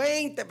Estados Unidos.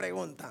 20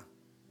 preguntas.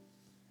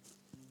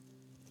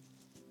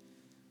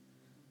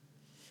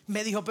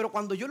 Me dijo, pero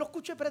cuando yo lo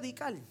escuché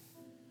predicar,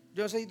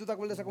 yo no sé si tú te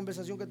acuerdas de esa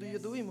conversación que tú y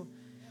yo tuvimos.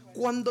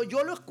 Cuando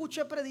yo lo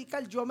escuché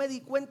predicar, yo me di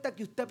cuenta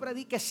que usted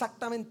predica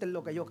exactamente en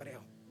lo que yo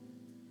creo.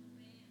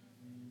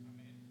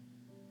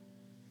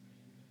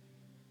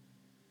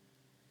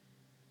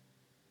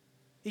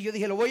 Y yo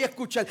dije, lo voy a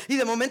escuchar. Y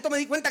de momento me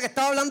di cuenta que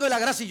estaba hablando de la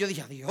gracia. Y yo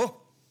dije, adiós.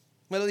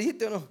 ¿Me lo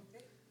dijiste o no?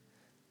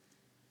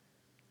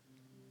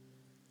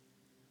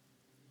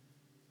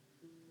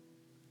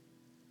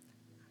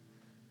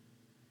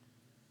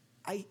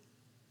 Hay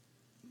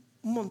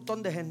un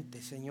montón de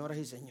gente, señoras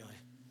y señores,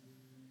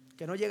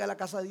 que no llega a la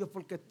casa de Dios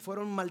porque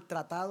fueron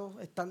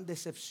maltratados, están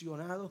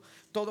decepcionados.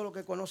 Todo lo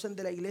que conocen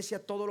de la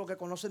iglesia, todo lo que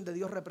conocen de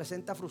Dios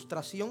representa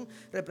frustración,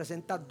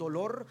 representa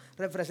dolor,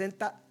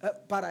 representa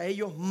para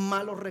ellos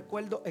malos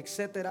recuerdos,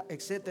 etcétera,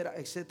 etcétera,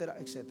 etcétera,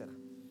 etcétera.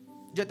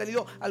 Yo he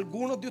tenido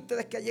algunos de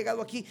ustedes que han llegado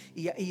aquí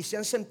y se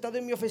han sentado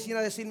en mi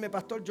oficina a decirme,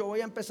 pastor, yo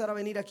voy a empezar a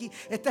venir aquí.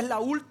 Esta es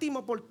la última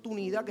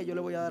oportunidad que yo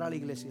le voy a dar a la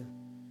iglesia.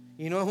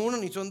 Y no es uno,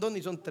 ni son dos,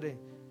 ni son tres.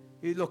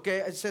 Y los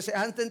que se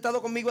han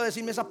tentado conmigo a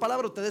decirme esas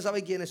palabras, ustedes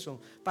saben quiénes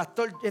son.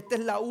 Pastor, esta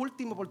es la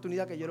última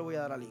oportunidad que yo le voy a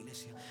dar a la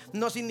iglesia.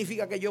 No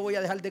significa que yo voy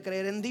a dejar de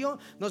creer en Dios,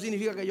 no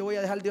significa que yo voy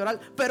a dejar de orar,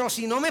 pero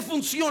si no me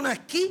funciona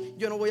aquí,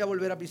 yo no voy a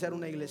volver a pisar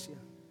una iglesia.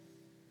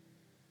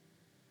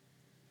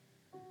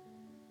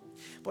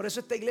 Por eso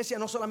esta iglesia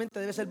no solamente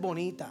debe ser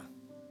bonita,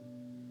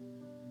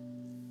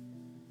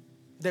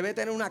 debe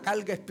tener una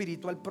carga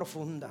espiritual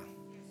profunda.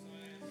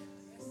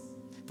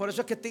 Por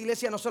eso es que esta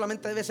iglesia no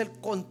solamente debe ser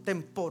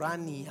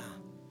contemporánea,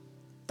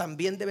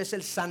 también debe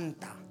ser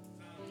santa,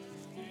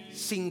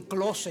 sin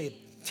closet.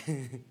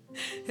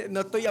 No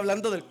estoy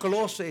hablando del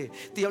closet,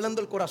 estoy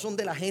hablando del corazón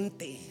de la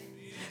gente.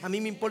 A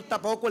mí me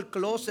importa poco el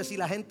closet si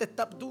la gente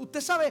está... Usted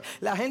sabe,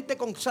 la gente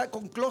con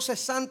closet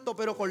santo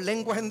pero con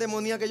lenguas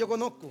endemoniadas que yo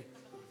conozco.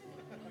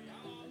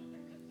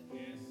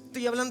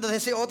 Estoy hablando de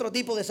ese otro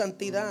tipo de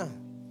santidad.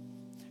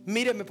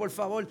 Míreme, por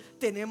favor,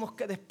 tenemos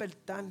que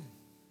despertar.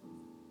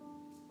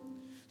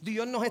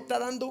 Dios nos está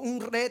dando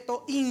un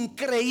reto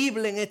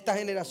increíble en esta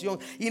generación.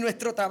 Y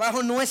nuestro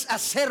trabajo no es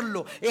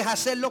hacerlo, es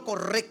hacerlo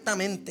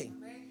correctamente.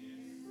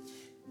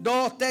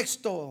 Dos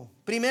textos.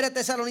 1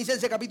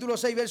 Tesalonicenses capítulo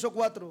 6, verso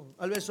 4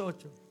 al verso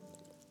 8.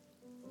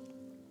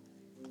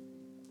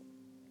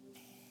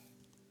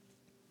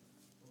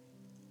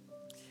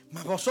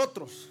 Mas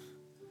vosotros,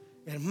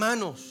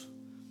 hermanos,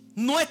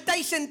 no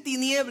estáis en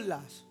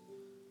tinieblas,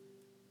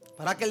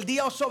 para que el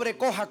día os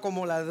sobrecoja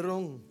como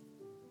ladrón.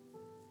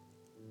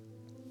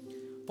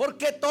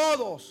 Porque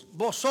todos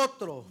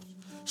vosotros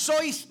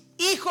sois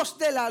hijos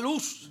de la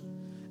luz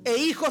e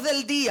hijos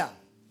del día.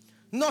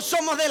 No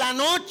somos de la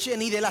noche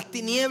ni de las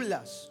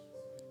tinieblas.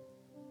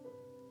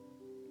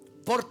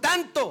 Por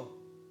tanto,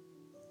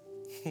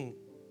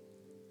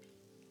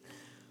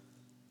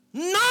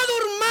 no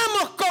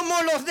durmamos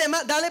como los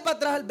demás. Dale para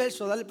atrás el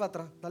verso, dale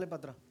para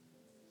atrás.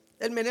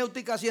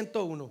 Hermenéutica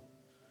 101.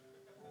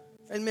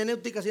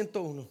 Hermenéutica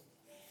 101.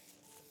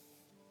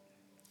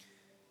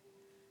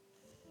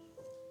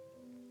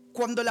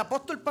 Cuando el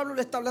apóstol Pablo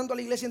le está hablando a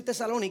la iglesia en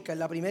Tesalónica, en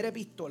la primera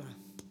epístola,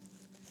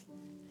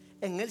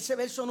 en ese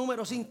verso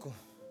número 5,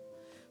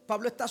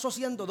 Pablo está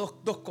asociando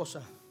dos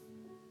cosas.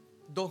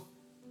 Dos.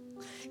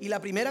 Y la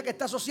primera que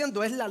está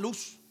asociando es la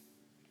luz.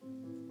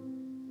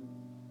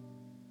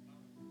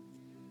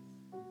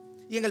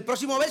 Y en el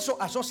próximo verso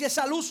asocia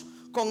esa luz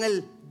con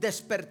el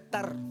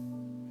despertar.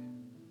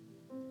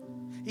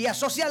 Y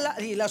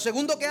lo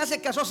segundo que hace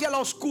es que asocia la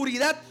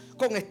oscuridad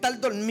con estar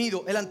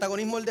dormido, el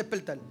antagonismo del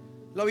despertar.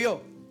 ¿Lo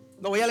vio?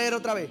 Lo voy a leer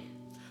otra vez.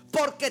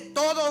 Porque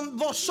todos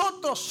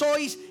vosotros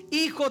sois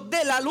hijos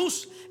de la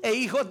luz e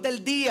hijos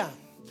del día.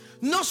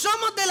 No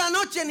somos de la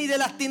noche ni de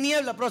las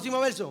tinieblas.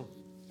 Próximo verso.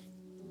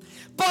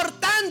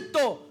 Por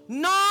tanto,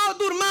 no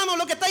durmamos.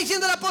 Lo que está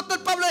diciendo el apóstol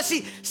Pablo es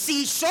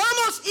si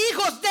somos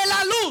hijos de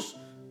la luz,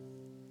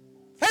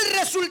 el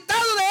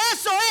resultado de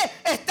eso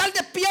es estar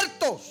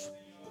despiertos.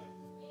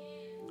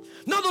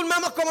 No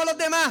durmamos como los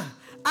demás.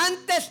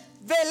 Antes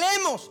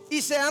velemos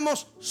y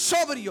seamos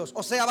sobrios,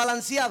 o sea,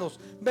 balanceados.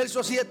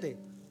 Verso 7.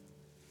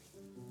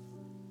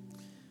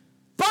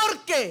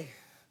 Porque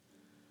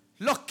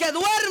los que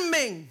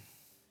duermen,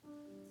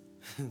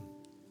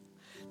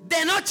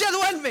 de noche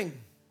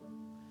duermen.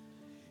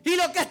 Y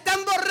los que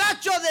están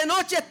borrachos, de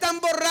noche están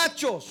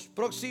borrachos.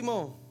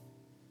 Próximo.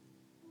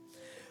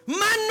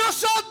 Mas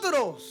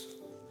nosotros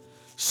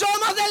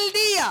somos del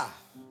día.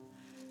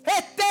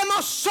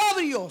 Estemos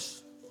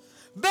sobrios,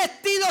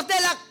 vestidos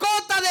de la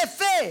cota de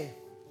fe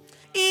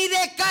y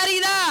de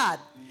caridad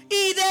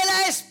y de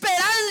la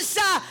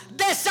esperanza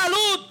de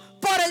salud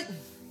por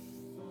el...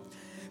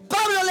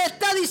 Pablo le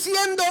está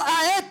diciendo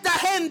a esta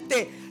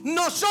gente: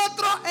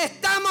 nosotros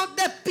estamos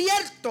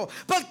despiertos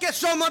porque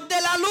somos de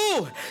la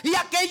luz. Y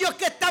aquellos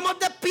que estamos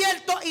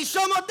despiertos y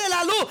somos de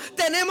la luz,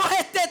 tenemos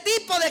este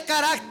tipo de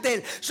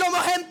carácter.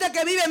 Somos gente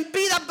que vive en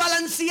vidas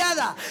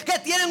balanceadas, que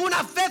tienen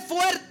una fe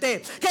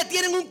fuerte, que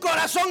tienen un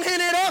corazón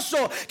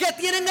generoso, que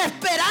tienen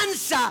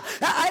esperanza.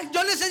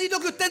 Yo necesito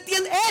que usted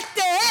entienda,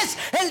 este es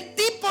el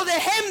tipo de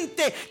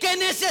gente que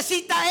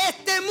necesita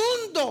este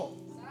mundo.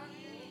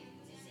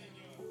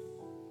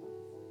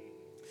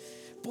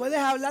 Puedes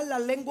hablar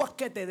las lenguas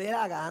que te dé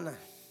la gana.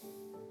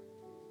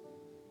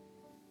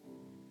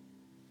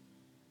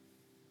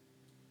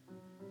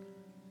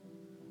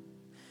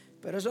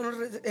 Pero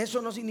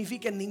eso no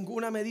significa en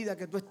ninguna medida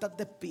que tú estás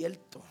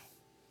despierto.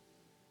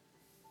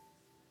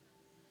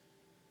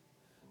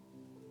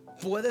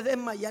 Puedes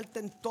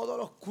desmayarte en todos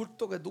los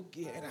cultos que tú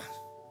quieras.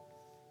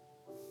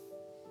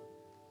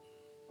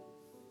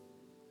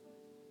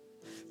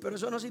 Pero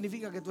eso no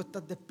significa que tú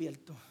estás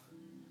despierto.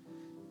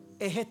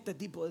 Es este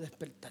tipo de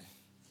despertar.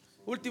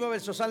 Último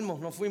verso, Salmos,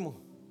 nos fuimos.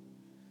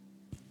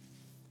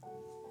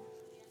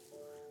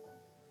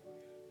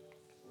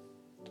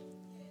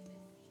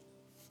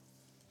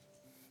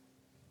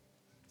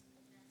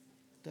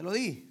 Te lo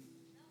di.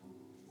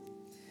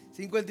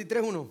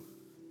 53:1.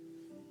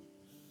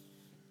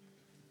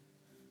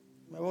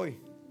 Me voy.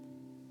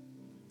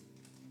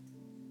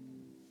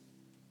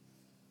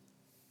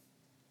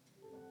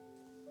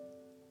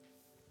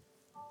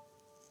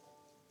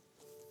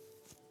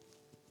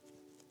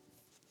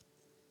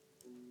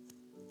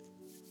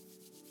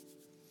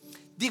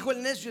 Dijo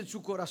el necio en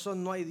su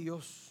corazón: no hay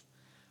Dios.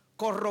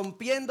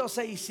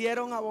 Corrompiéndose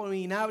hicieron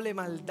abominable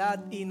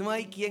maldad y no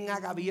hay quien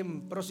haga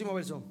bien. Próximo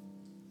verso.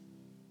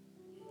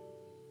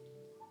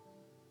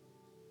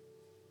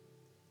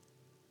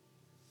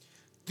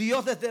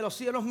 Dios desde los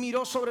cielos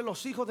miró sobre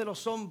los hijos de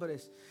los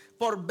hombres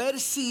por ver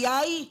si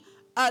hay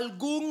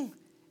algún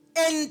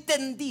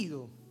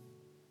entendido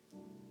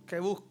que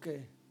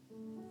busque.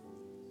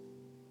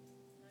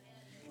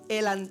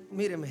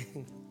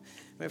 Míreme,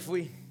 me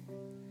fui.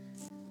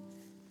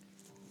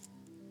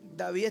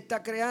 David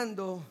está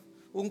creando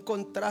un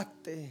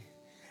contraste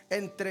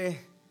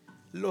entre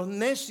los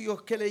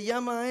necios que le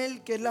llama a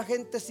él, que es la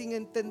gente sin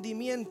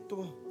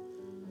entendimiento,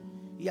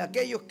 y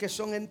aquellos que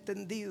son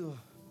entendidos.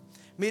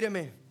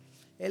 Míreme,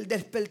 El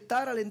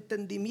despertar al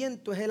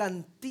entendimiento es el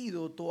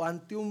antídoto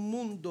ante un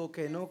mundo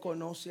que no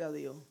conoce a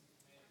Dios.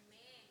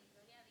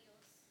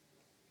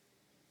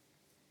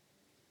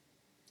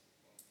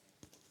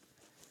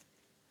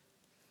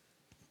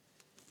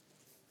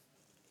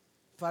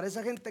 Para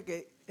esa gente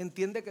que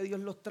entiende que Dios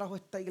los trajo a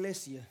esta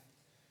iglesia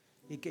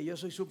y que yo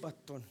soy su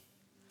pastor,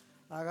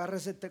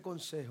 agárrese este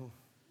consejo.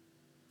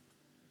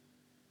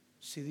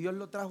 Si Dios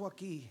lo trajo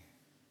aquí,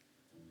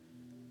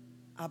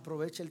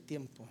 aproveche el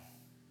tiempo.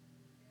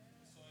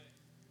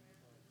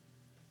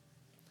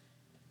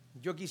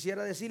 Yo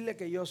quisiera decirle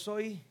que yo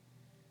soy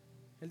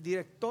el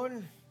director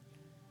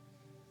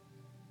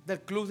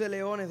del Club de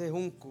Leones de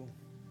Junco,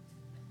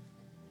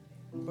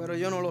 pero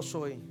yo no lo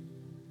soy.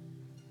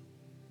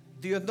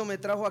 Dios no me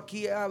trajo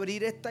aquí a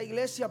abrir esta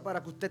iglesia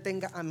para que usted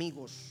tenga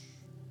amigos.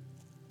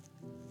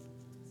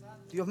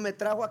 Dios me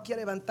trajo aquí a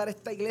levantar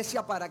esta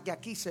iglesia para que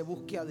aquí se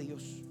busque a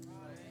Dios.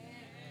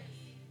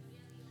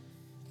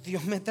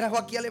 Dios me trajo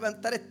aquí a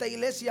levantar esta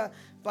iglesia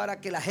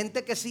para que la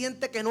gente que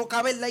siente que no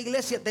cabe en la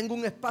iglesia tenga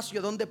un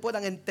espacio donde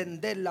puedan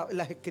entender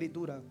las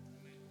escrituras.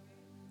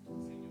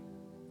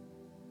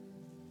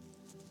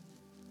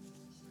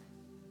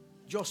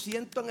 Yo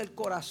siento en el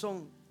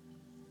corazón,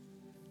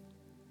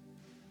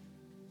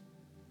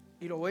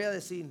 y lo voy a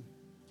decir,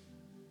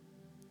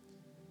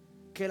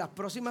 que las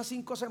próximas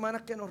 5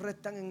 semanas que nos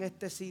restan en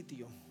este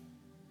sitio,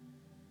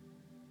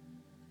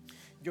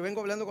 yo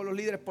vengo hablando con los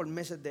líderes por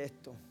meses de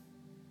esto.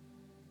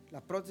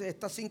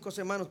 Estas 5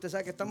 semanas, usted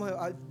sabe que estamos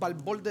al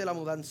borde de la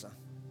mudanza.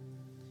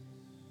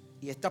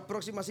 Y estas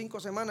próximas 5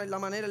 semanas es la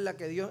manera en la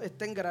que Dios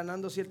está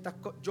engranando ciertas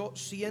cosas. Yo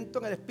siento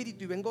en el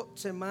espíritu, y vengo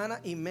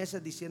semanas y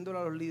meses diciéndole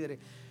a los líderes,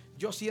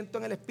 yo siento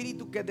en el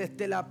espíritu que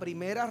desde la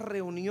primera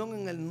reunión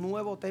en el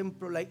nuevo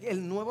templo,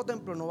 el nuevo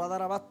templo no va a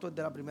dar abasto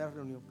desde la primera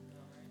reunión.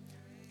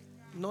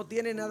 No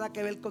tiene nada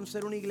que ver con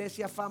ser una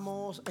iglesia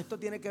famosa. Esto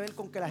tiene que ver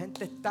con que la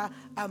gente está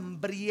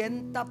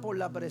hambrienta por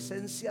la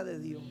presencia de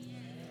Dios.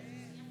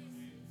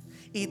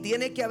 Y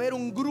tiene que haber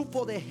un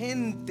grupo de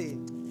gente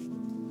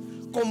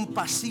con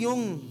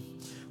pasión,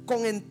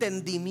 con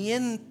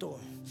entendimiento,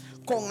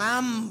 con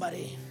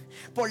hambre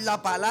por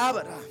la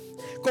palabra,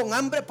 con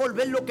hambre por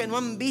ver lo que no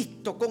han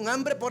visto, con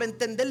hambre por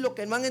entender lo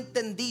que no han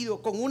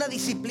entendido, con una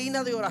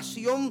disciplina de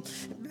oración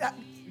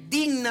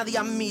digna de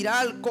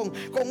admirar, con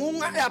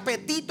un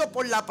apetito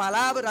por la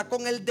palabra,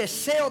 con el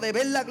deseo de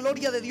ver la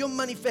gloria de Dios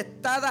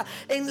manifestada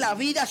en la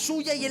vida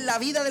suya y en la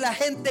vida de la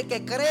gente,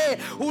 que cree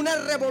una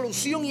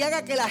revolución y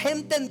haga que la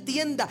gente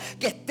entienda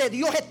que este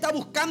Dios está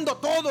buscando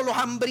todos los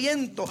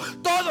hambrientos,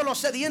 todos los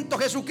sedientos.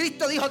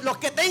 Jesucristo dijo, los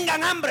que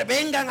tengan hambre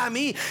vengan a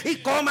mí y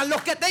coman,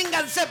 los que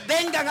tengan sed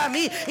vengan a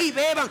mí y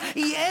beban.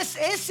 Y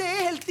ese es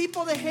el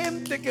tipo de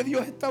gente que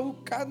Dios está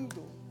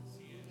buscando.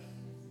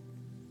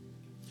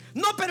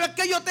 No, pero es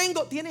que yo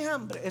tengo. ¿Tienes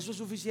hambre? Eso es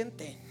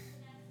suficiente.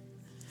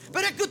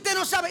 Pero es que usted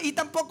no sabe, y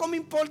tampoco me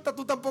importa,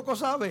 tú tampoco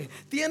sabes.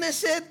 ¿Tienes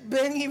sed?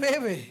 Ven y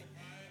bebe.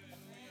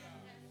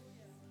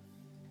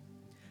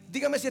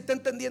 Dígame si está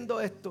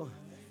entendiendo esto.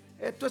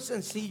 Esto es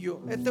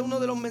sencillo. Este es uno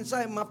de los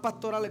mensajes más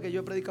pastorales que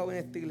yo he predicado en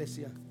esta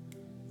iglesia.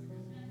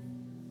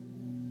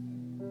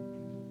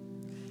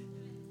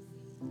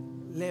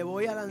 Le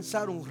voy a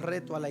lanzar un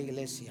reto a la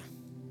iglesia.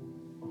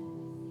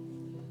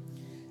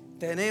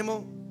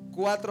 Tenemos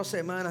 4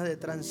 semanas de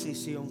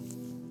transición.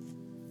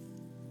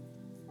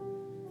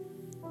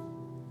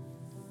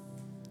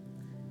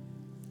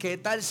 ¿Qué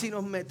tal si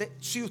nos mete?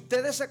 Si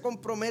ustedes se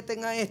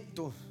comprometen a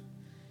esto,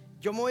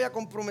 yo me voy a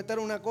comprometer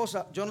a una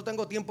cosa. Yo no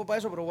tengo tiempo para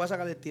eso, pero voy a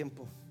sacarle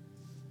tiempo.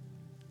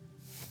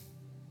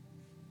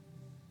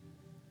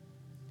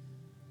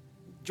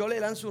 Yo le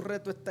lanzo un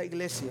reto a esta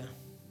iglesia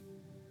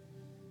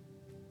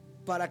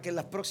para que en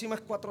las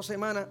próximas 4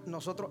 semanas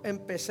nosotros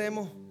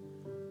empecemos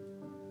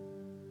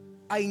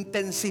a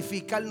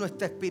intensificar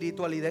nuestra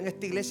espiritualidad en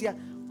esta iglesia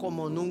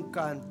como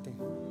nunca antes.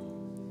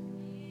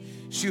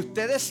 Si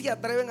ustedes se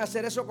atreven a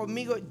hacer eso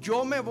conmigo,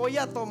 yo me voy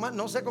a tomar,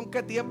 no sé con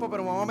qué tiempo,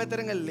 pero me voy a meter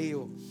en el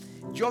lío.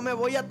 Yo me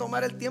voy a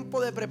tomar el tiempo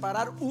de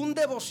preparar un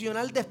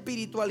devocional de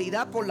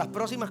espiritualidad por las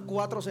próximas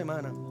 4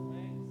 semanas.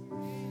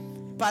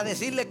 Para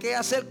decirle qué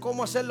hacer,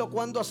 cómo hacerlo,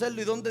 cuándo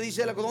hacerlo y dónde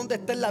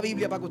está en la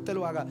Biblia para que usted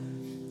lo haga.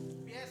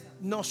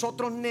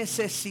 Nosotros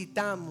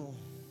necesitamos.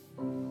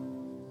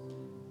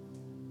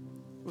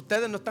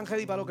 Ustedes no están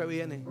ready para lo que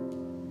viene.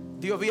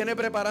 Dios viene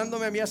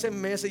preparándome a mí hace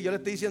meses y yo le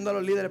estoy diciendo a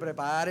los líderes,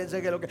 prepárense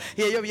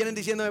y ellos vienen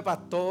diciéndome,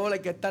 pastor, hay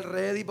que estar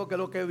ready porque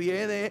lo que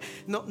viene.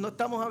 No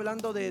estamos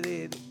hablando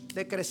de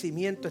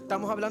crecimiento,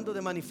 estamos hablando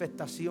de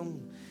manifestación,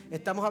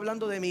 estamos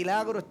hablando de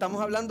milagros,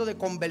 estamos hablando de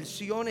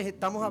conversiones,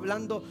 estamos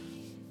hablando.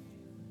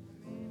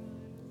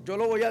 Yo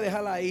lo voy a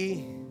dejar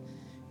ahí,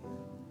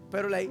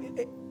 pero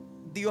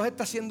Dios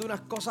está haciendo unas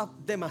cosas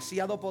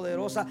demasiado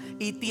poderosas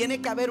y tiene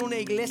que haber una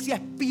iglesia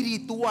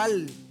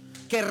espiritual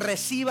que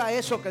reciba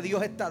eso que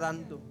Dios está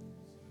dando.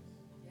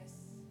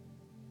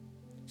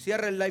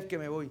 Cierra el live que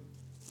me voy.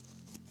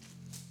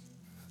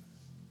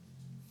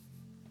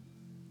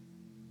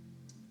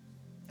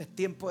 Es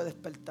tiempo de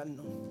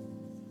despertarnos.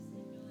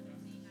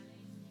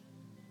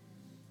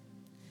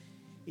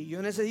 Y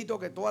yo necesito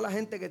que toda la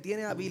gente que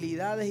tiene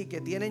habilidades y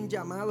que tienen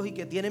llamados y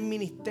que tienen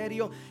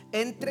ministerio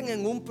entren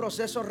en un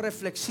proceso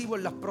reflexivo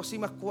en las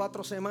próximas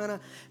 4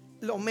 semanas.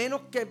 Lo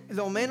menos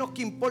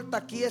que importa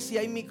aquí es si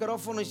hay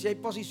micrófono y si hay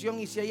posición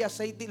y si hay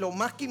aceite. Y lo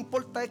más que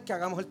importa es que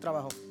hagamos el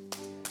trabajo.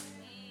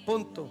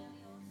 Punto.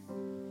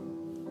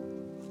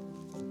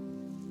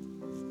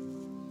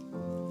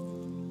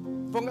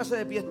 Póngase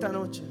de pie esta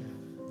noche.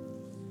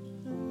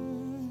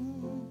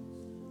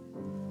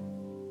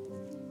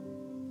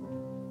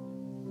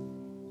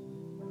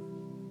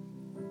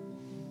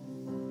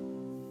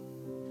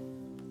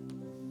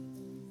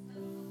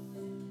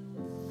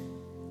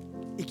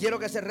 Y quiero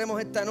que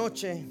cerremos esta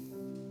noche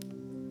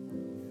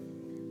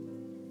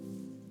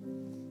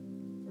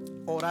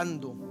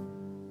orando.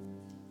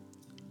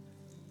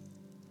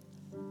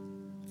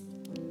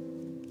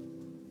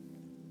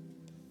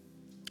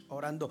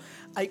 Orando.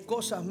 Hay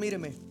cosas,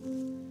 míreme,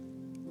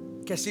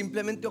 que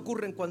simplemente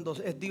ocurren cuando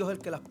es Dios el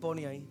que las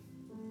pone ahí.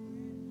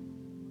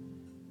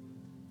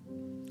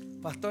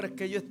 Pastor, es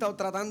que yo he estado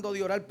tratando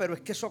de orar, pero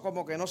es que eso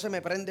como que no se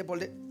me prende por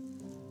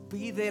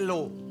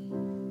pídelo.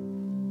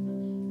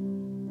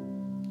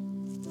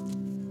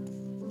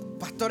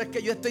 Pastor, es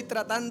que yo estoy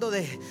tratando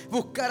de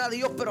buscar a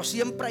Dios, pero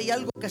siempre hay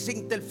algo que se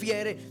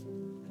interfiere.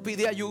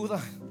 Pide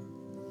ayuda.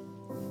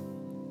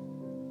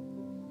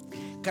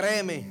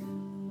 Créeme,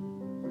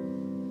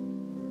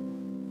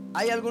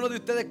 hay algunos de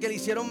ustedes que le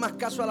hicieron más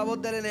caso a la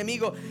voz del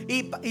enemigo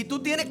y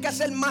tú tienes que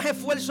hacer más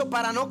esfuerzo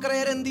para no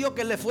creer en Dios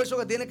que el esfuerzo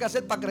que tienes que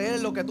hacer para creer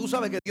en lo que tú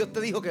sabes que Dios te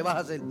dijo que vas a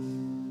hacer.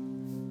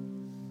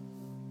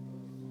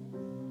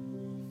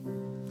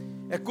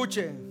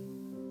 Escuche,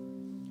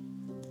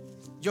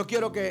 yo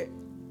quiero que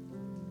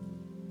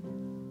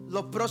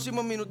los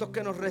próximos minutos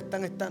que nos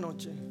restan esta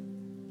noche,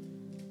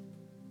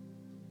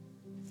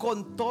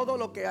 con todo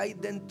lo que hay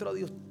dentro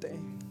de usted,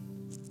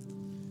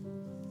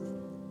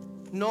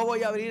 no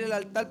voy a abrir el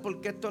altar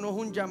porque esto no es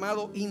un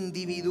llamado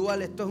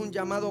individual, esto es un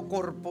llamado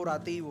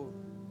corporativo.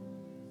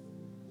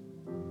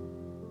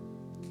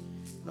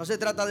 No se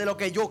trata de lo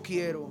que yo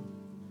quiero,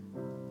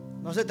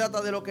 no se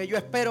trata de lo que yo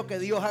espero que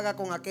Dios haga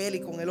con aquel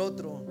y con el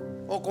otro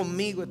o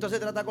conmigo. Esto se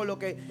trata de lo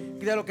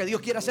que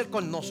Dios quiere hacer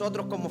con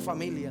nosotros como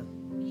familia.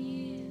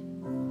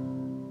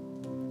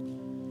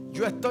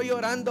 Yo estoy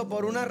orando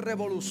por una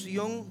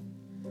revolución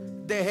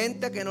de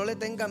gente que no le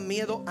tengan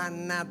miedo a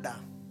nada.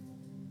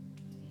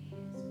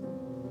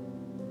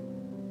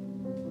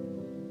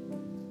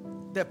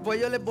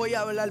 Después yo les voy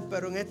a hablar,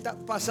 pero en esta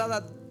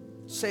pasada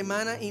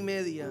semana y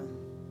media,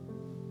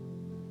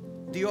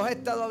 Dios ha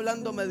estado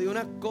hablándome de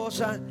unas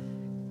cosas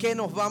que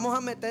nos vamos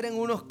a meter en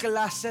unos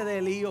clases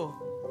de lío.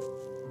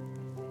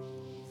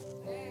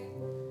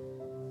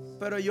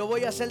 Pero yo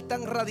voy a ser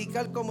tan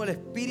radical como el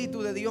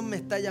Espíritu de Dios me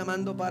está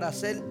llamando para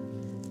hacer.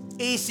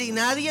 Y si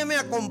nadie me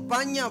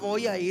acompaña,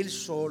 voy a ir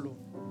solo.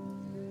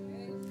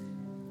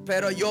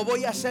 Pero yo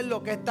voy a hacer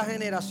lo que esta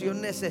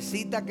generación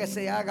necesita que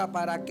se haga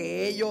para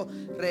que ellos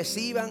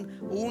reciban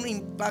un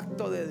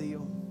impacto de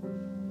Dios.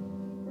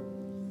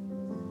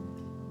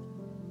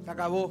 Se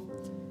acabó.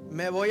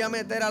 Me voy a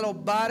meter a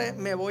los bares,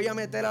 me voy a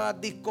meter a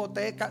las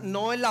discotecas,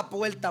 no en la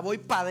puerta, voy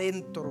para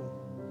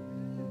adentro.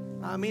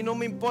 A mí no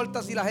me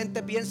importa si la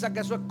gente piensa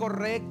que eso es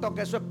correcto,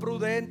 que eso es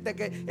prudente,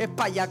 que es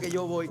para allá que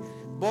yo voy.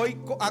 Voy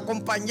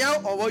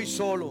acompañado o voy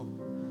solo,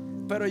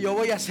 pero yo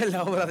voy a hacer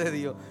la obra de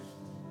Dios.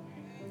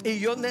 Y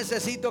yo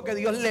necesito que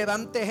Dios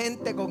levante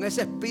gente con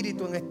ese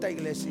espíritu en esta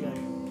iglesia.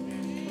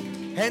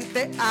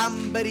 Gente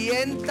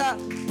hambrienta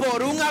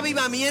por un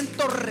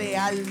avivamiento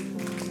real.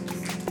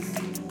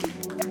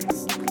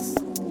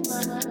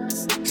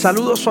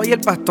 Saludos, soy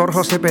el pastor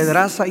José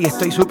Pedraza y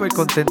estoy súper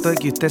contento de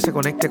que usted se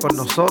conecte con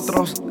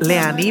nosotros. Le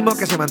animo a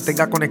que se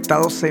mantenga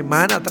conectado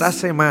semana tras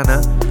semana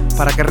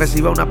para que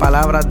reciba una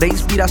palabra de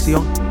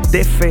inspiración,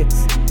 de fe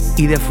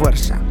y de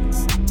fuerza.